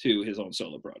to his own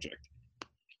solo project.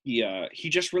 He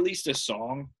just released a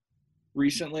song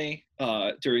recently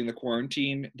during the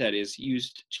quarantine that is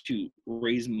used to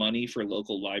raise money for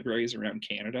local libraries around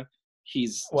Canada.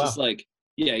 He's just Wow. like,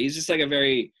 yeah, he's just like a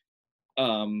very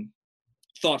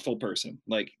thoughtful person,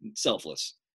 like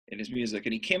selfless in his music.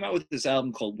 And he came out with this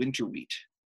album called Winter Wheat.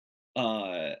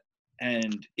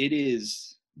 And it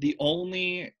is the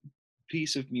only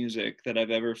piece of music that I've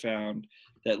ever found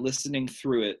that listening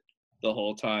through it the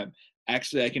whole time,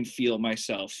 actually I can feel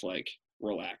myself like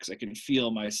relax. I can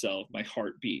feel myself, my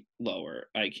heartbeat lower.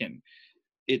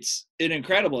 It's an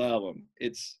incredible album.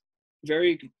 It's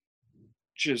very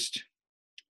just,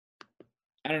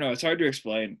 I don't know, it's hard to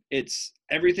explain.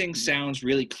 Everything sounds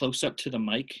really close up to the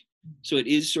mic. So it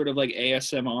is sort of like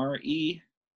ASMR-y.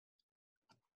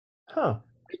 Huh.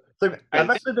 So I've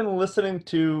actually been listening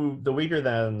to the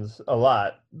Weakerthans a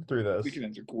lot through this.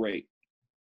 Weakerthans are great.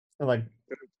 And like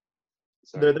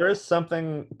Sorry. there is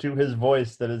something to his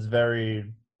voice that is very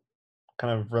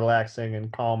kind of relaxing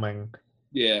and calming.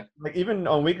 Yeah. Like even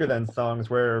on Weakerthans songs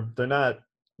where they're not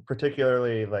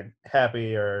particularly like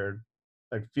happy or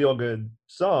like feel good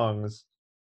songs,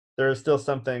 there is still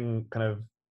something kind of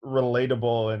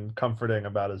relatable and comforting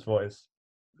about his voice.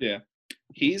 Yeah.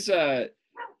 He's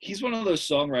one of those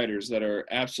songwriters that are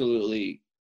absolutely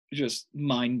just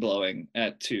mind-blowing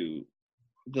to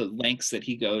the lengths that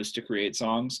he goes to create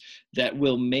songs that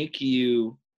will make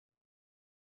you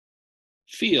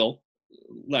feel,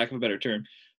 lack of a better term,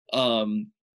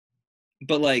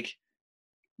 but like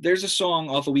there's a song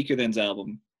off a Weakerthans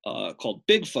album called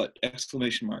Bigfoot !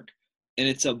 And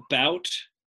it's about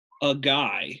a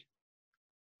guy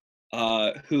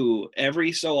who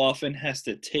every so often has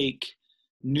to take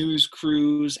news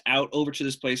crews out over to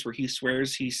this place where he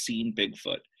swears he's seen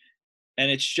Bigfoot. And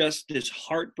it's just this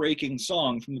heartbreaking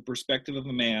song from the perspective of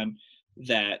a man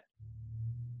that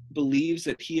believes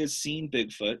that he has seen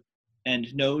Bigfoot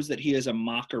and knows that he is a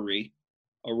mockery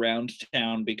around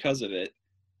town because of it.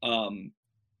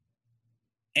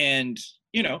 And,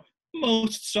 you know,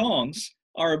 most songs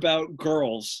are about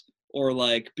girls or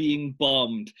like being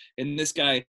bummed. And this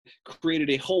guy created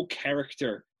a whole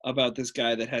character about this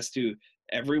guy that has to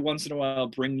every once in a while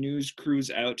bring news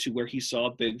crews out to where he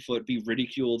saw Bigfoot, be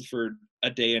ridiculed for a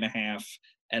day and a half,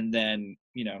 and then,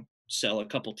 you know, sell a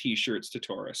couple t-shirts to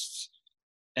tourists.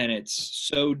 And it's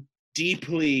so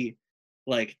deeply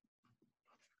like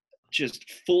just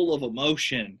full of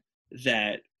emotion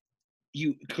that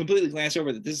you completely glance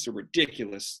over that this is a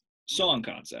ridiculous song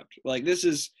concept. Like this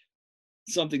is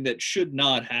something that should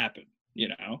not happen, you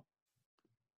know?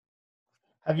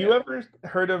 Have you ever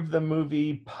heard of the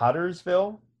movie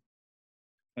Pottersville?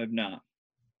 I've not.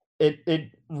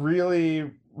 It really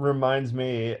reminds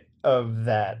me of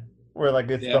that, where like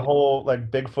it's Yeah. the whole like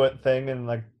Bigfoot thing and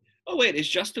like Oh wait, is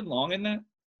Justin Long in that?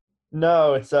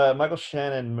 No, it's a Michael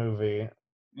Shannon movie.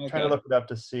 Trying to Okay. look it up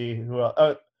to see who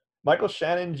else. Michael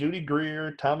Shannon, Judy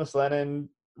Greer, Thomas Lennon,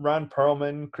 Ron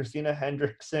Perlman, Christina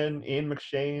Hendrickson, Ian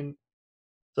McShane.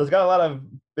 So it's got a lot of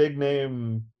big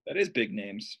name That is big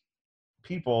names.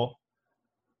 people.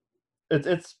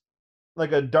 It's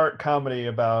like a dark comedy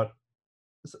about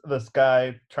this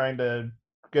guy trying to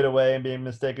get away and being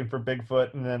mistaken for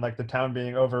Bigfoot, and then like the town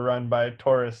being overrun by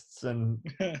tourists, and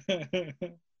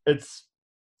it's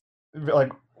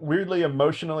like weirdly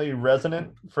emotionally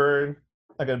resonant for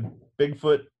like a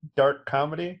Bigfoot dark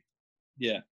comedy.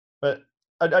 Yeah. But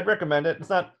I'd recommend it. It's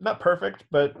not perfect,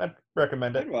 but I'd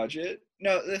recommend I'd it. watch it.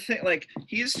 No, the thing, like,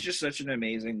 he's just such an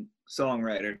amazing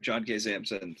songwriter, John K.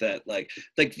 Samson, that like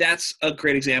that's a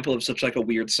great example of such like a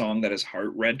weird song that is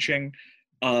heart wrenching.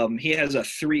 He has a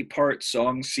 3-part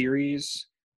song series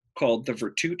called the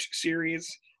Virtute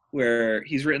series, where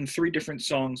he's written 3 different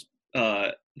songs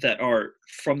that are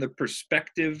from the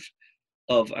perspective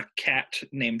of a cat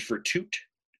named Virtute,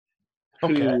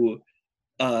 Okay. who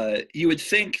you would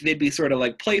think they'd be sort of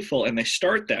like playful, and they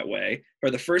start that way, or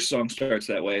the first song starts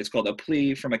that way. It's called A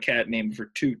Plea from a Cat Named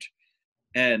Virtute.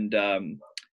 And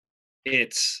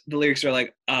it's the lyrics are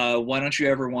like, why don't you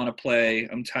ever want to play?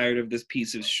 I'm tired of this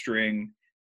piece of string.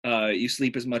 You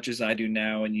sleep as much as I do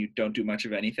now, and you don't do much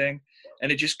of anything.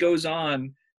 And it just goes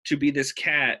on to be this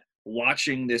cat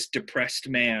watching this depressed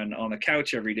man on the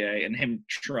couch every day, and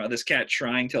this cat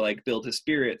trying to like build his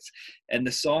spirits. And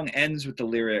the song ends with the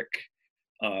lyric,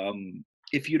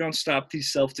 if you don't stop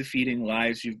these self-defeating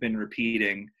lies you've been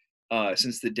repeating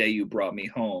since the day you brought me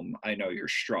home, I know you're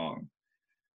strong.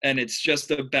 And it's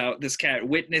just about this cat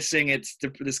witnessing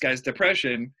this guy's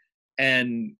depression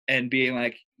and being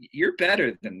like, you're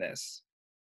better than this.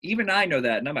 Even I know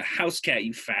that, and I'm a house cat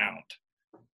you found.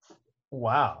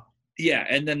 Wow. Yeah,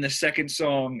 and then the second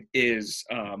song is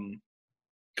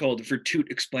called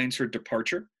Virtute Explains Her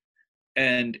Departure.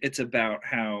 And it's about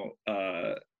how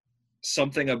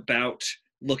something about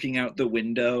looking out the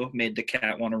window made the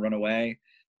cat want to run away.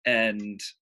 And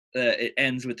it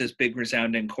ends with this big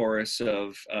resounding chorus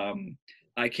of,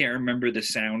 I can't remember the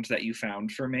sound that you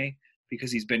found for me,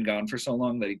 because he's been gone for so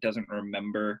long that he doesn't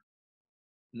remember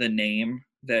the name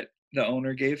that the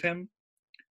owner gave him.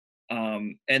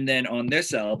 And then on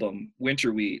this album,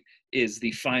 Winter Wheat is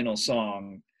the final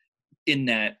song in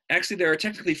that. Actually, there are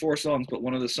technically 4 songs, but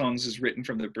one of the songs is written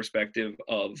from the perspective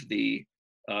of the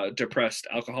depressed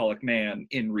alcoholic man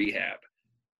in rehab.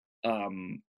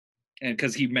 And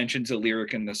because he mentions a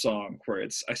lyric in the song where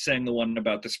it's, I sang the one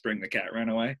about the spring the cat ran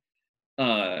away.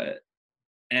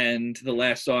 And the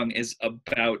last song is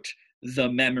about the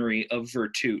memory of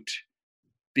Virtute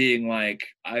being like,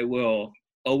 I will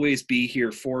always be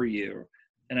here for you,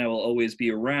 and I will always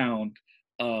be around.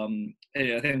 And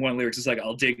I think one of the lyrics is like,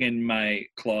 I'll dig in my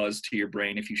claws to your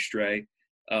brain if you stray,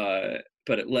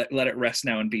 but let it rest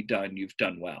now and be done. You've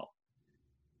done well.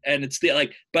 And it's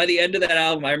like, by the end of that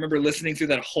album, I remember listening through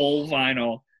that whole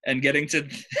vinyl and getting to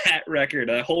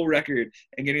that whole record,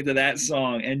 and getting to that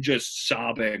song and just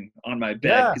sobbing on my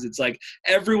bed, because it's like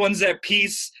everyone's at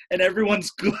peace and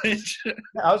everyone's good.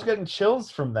 I was getting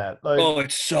chills from that. Like, oh,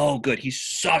 it's so good. He's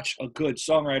such a good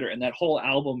songwriter, and that whole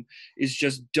album is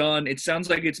just done. It sounds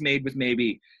like it's made with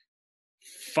maybe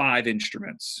 5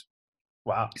 instruments.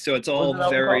 wow. So it's all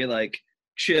very like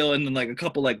chill, and then like a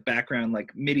couple like background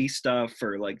like MIDI stuff,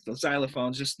 or like the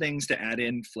xylophones, just things to add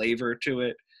in flavor to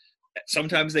it.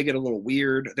 Sometimes they get a little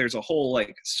weird. There's a whole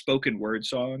like spoken word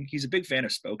song. He's a big fan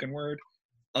of spoken word.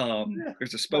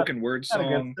 There's a spoken word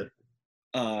song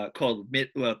called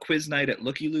Quiz Night at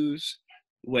Looky Loos,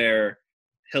 where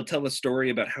he'll tell a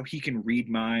story about how he can read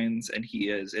minds, and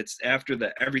it's after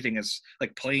everything is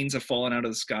like, planes have fallen out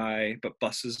of the sky, but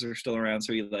buses are still around.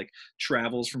 So he like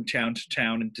travels from town to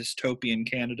town in dystopian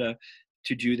Canada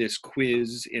to do this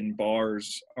quiz in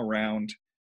bars around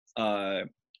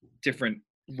different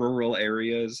rural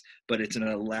areas, but it's an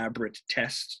elaborate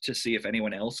test to see if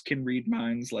anyone else can read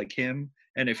minds like him.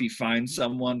 And if he finds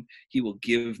someone, he will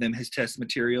give them his test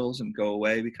materials and go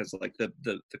away, because like the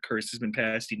curse has been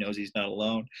passed. He knows he's not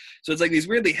alone. So it's like these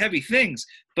weirdly heavy things,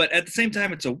 but at the same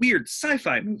time, it's a weird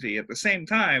sci-fi movie at the same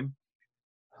time.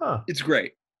 It's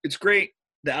great. It's great.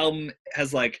 The album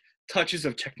has like touches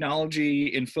of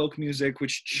technology in folk music,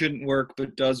 which shouldn't work,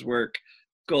 but does work.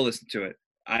 Go listen to it.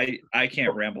 I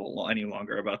can't ramble any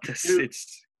longer about this.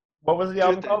 What was the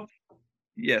album called?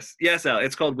 Yes, Al.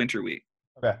 It's called Winter Wheat.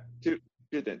 Okay. Two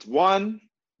things. One,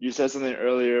 you said something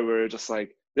earlier where just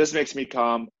like, this makes me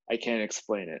calm. I can't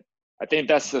explain it. I think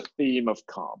that's the theme of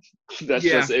calm. That's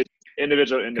just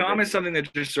individual. Calm is something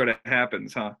that just sort of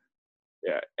happens, huh?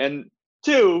 Yeah. And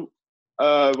 2,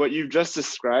 what you've just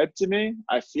described to me,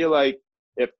 I feel like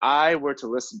if I were to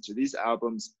listen to these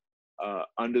albums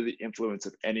under the influence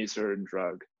of any certain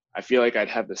drug, I feel like I'd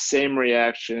have the same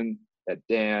reaction that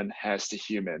Dan has to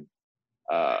Human.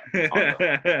 And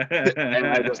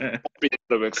I just won't be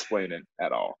able to explain it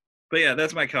at all. But yeah,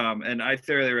 that's my com, and I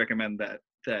thoroughly recommend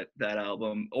that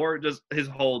album or just his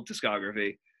whole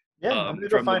discography. Yeah, I'm gonna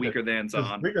go from the find it. Weaker Thans 'Cause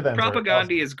on. Weaker Thans are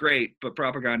Propaganda awesome. is great, but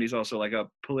Propaganda is also like a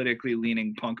politically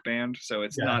leaning punk band, so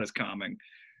it's Yeah. not as calming.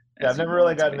 Yeah, as I've you never really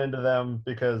want it to gotten be. into them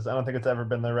because I don't think it's ever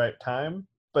been the right time.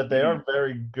 But they are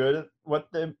very good at what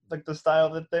they like the style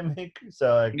that they make.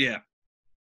 So like, Yeah,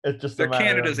 it's just a they're matter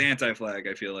Canada's of, Anti-Flag,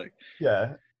 I feel like.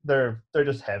 yeah, they're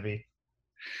just heavy.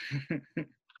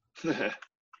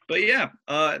 But yeah,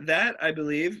 that I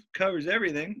believe covers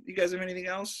everything. You guys have anything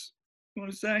else you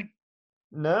want to say?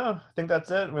 No, I think that's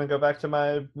it. I'm gonna go back to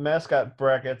my mascot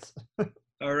brackets.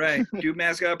 All right, do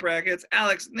mascot brackets.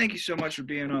 Alex, thank you so much for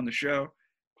being on the show.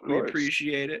 Of We course.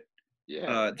 appreciate it.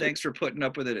 Yeah. Thanks for putting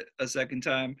up with it a second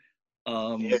time.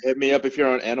 Yeah, hit me up if you're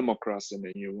on Animal Crossing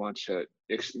and you want to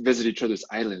visit each other's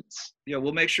islands. Yeah,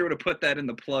 we'll make sure to put that in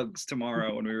the plugs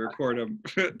tomorrow when we record them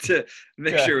to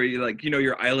make Yeah. sure you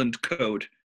your island code.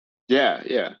 Yeah.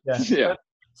 Yeah. Yeah.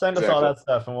 Send us all Exactly. that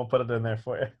stuff and we'll put it in there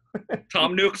for you.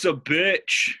 Tom Nook's a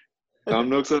bitch. Tom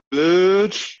Nook's a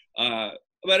bitch.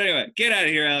 But anyway, get out of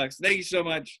here, Alex. Thank you so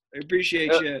much. I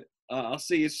appreciate Yep. you. I'll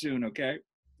see you soon, okay?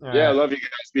 All Yeah, I right. love you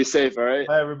guys. Be safe, all right?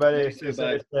 Bye, everybody. You Stay too,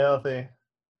 bye. safe, stay healthy.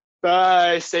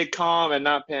 Bye. Stay calm and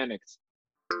not panicked.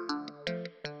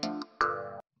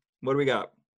 What do we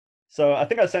got? So I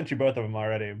think I sent you both of them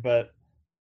already, but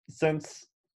since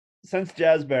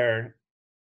Jazz Bear,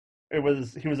 he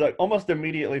was like almost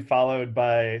immediately followed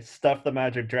by Stuff the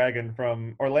Magic Dragon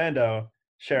from Orlando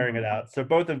sharing it out. So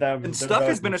both of them. And they're Stuff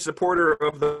has both- been a supporter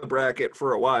of the bracket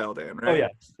for a while, Dan, right? Oh yeah,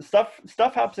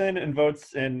 Stuff hops in and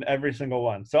votes in every single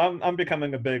one. So I'm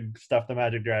becoming a big Stuff the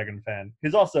Magic Dragon fan.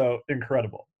 He's also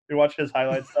incredible. You watch his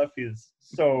highlight stuff, he's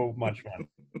so much fun.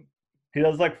 He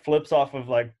does like flips off of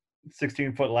like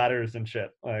 16-foot ladders and shit.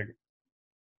 Like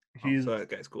he's So that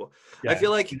guy's cool. yeah, I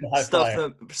feel like he's a high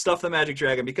flyer. Stuff the Magic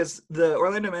Dragon, because the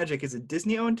Orlando Magic is a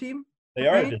Disney-owned team. They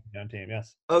are a right? Disney-owned team,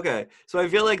 yes. Okay, so I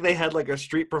feel like they had like a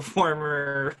street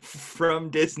performer from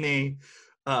Disney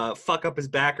fuck up his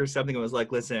back or something and was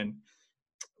like, listen,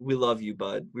 we love you,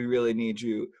 bud. We really need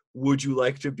you. Would you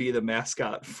like to be the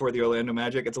mascot for the Orlando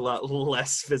Magic? It's a lot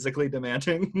less physically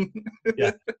demanding.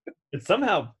 Yeah. It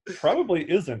somehow probably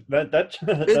isn't.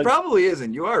 It probably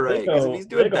isn't. You are right. Because if he's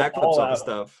doing they go backflips all on the out.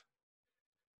 stuff.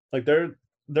 Like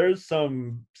there's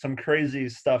some crazy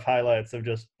stuff highlights of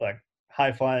just like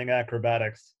high flying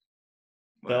acrobatics.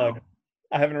 that, Wow. like,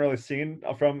 I haven't really seen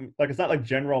from like it's not like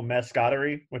general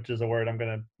mascottery, which is a word I'm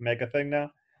gonna make a thing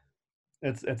now.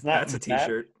 It's not That's a that.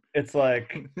 t-shirt. It's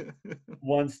like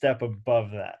one step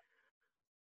above that.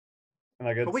 And,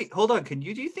 like, But wait, hold on. Do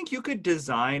you think you could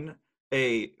design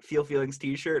a Feel Feelings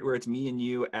t-shirt where it's me and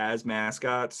you as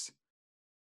mascots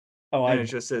oh, and I it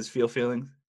just says Feel Feelings?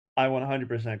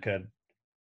 100% could.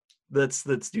 Let's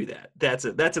do that. That's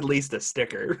at least a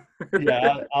sticker.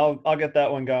 Yeah, I'll get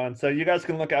that one going. So you guys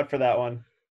can look out for that one.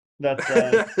 That's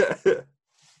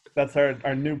that's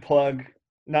our new plug.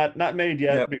 Not made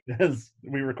yet because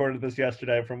we recorded this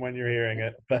yesterday from when you're hearing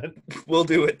it, but We'll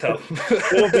do it though.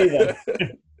 it'll be there.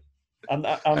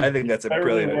 I think that's a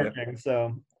barely brilliant idea. working,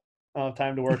 so I'll have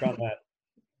time to work on that.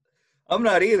 I'm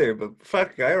not either, but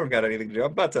fuck, I don't got anything to do.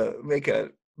 I'm about to make a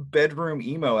bedroom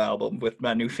emo album with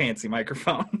my new fancy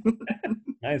microphone.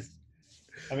 Nice.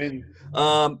 I mean,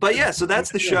 But yeah, so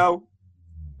that's the show.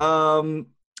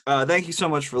 Thank you so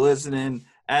much for listening.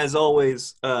 As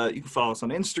always, you can follow us on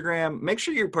Instagram. Make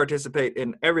sure you participate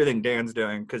in everything Dan's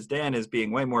doing, because Dan is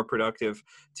being way more productive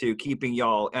to keeping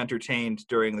y'all entertained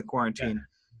during the quarantine.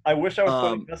 I wish I was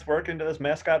putting this work into this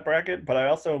mascot bracket, but I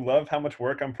also love how much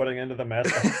work I'm putting into the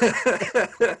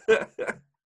mascot.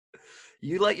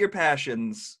 You let your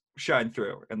passions shine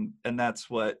through, and that's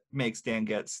what makes Dan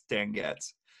Gets.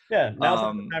 Yeah, now's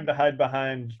not the time to hide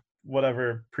behind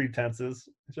whatever pretenses.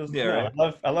 It's just Yeah,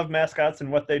 no, I love mascots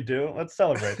and what they do. Let's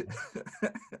celebrate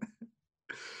them.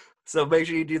 So make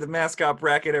sure you do the mascot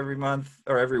bracket every month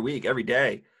or every week, every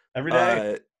day. Every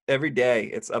day. Every day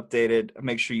it's updated.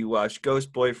 Make sure you watch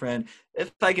Ghost Boyfriend.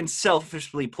 If I can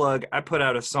selfishly plug, I put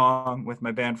out a song with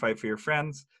my band Fight for Your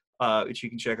Friends, which you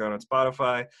can check out on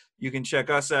Spotify. You can check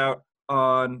us out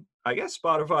on, I guess,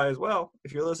 Spotify as well,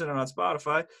 if you're listening on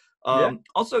Spotify.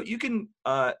 Also, you can,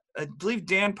 I believe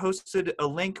Dan posted a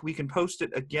link. We can post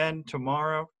it again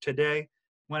today,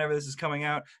 whenever this is coming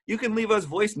out. You can leave us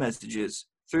voice messages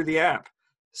through the app.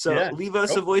 So leave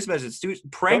us a voice message. Dude,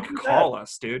 prank call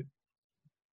us, dude.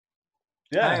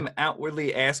 Yeah. I am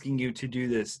outwardly asking you to do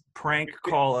this. Prank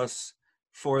call us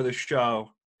for the show.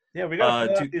 Yeah, we gotta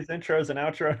fill to- out these intros and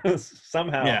outros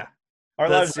somehow. Yeah. Our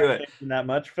let's lives do aren't it. changing that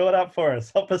much. Fill it out for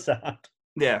us. Help us out.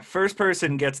 Yeah, first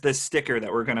person gets this sticker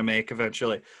that we're gonna make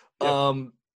eventually. Yep.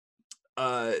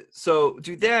 So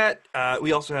do that.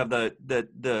 We also have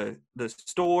the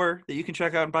store that you can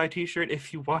check out and buy a t-shirt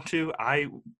if you want to. I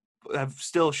am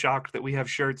still shocked that we have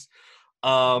shirts.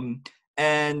 And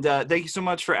thank you so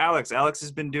much for Alex. Alex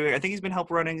has been doing, I think he's been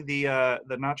help running the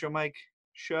Nacho Mike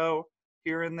show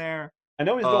here and there. I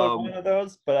know he's doing one of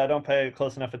those, but I don't pay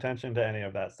close enough attention to any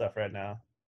of that stuff right now.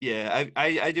 Yeah,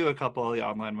 I do a couple of the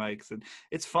online mics, and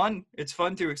it's fun. It's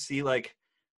fun to see like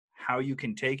how you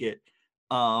can take it.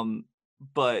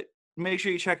 But make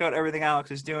sure you check out everything Alex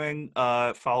is doing.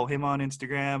 Follow him on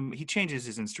Instagram. He changes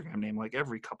his Instagram name like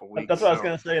every couple weeks. That's what I was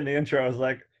gonna say in the intro. I was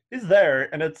like, he's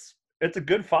there, and it's a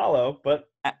good follow, but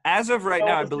as of right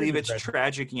now, I believe it's right.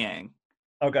 Tragic Yang.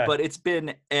 Okay. But it's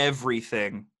been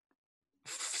everything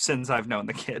since I've known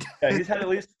the kid. Yeah, he's had at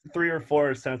least 3 or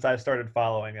 4 since I started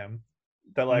following him.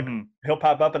 That like Mhm. he'll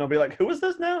pop up and he'll be like, "Who is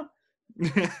this now?"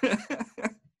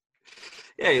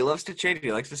 Yeah, he loves to change.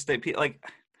 He likes to stay like,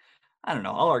 I don't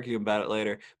know. I'll argue about it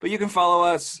later. But you can follow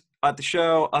us at the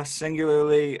show, us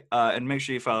singularly, and make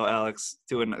sure you follow Alex,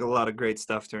 doing a lot of great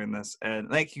stuff during this. And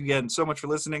thank you again so much for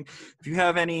listening. If you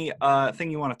have any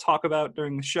thing you want to talk about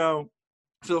during the show,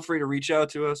 feel free to reach out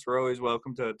to us. We're always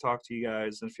welcome to talk to you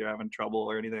guys if you're having trouble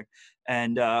or anything.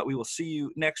 And we will see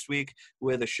you next week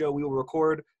with a show we will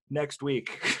record next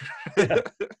week.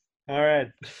 All right.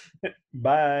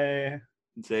 Bye.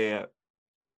 See ya.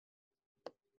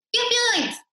 Pew, pew.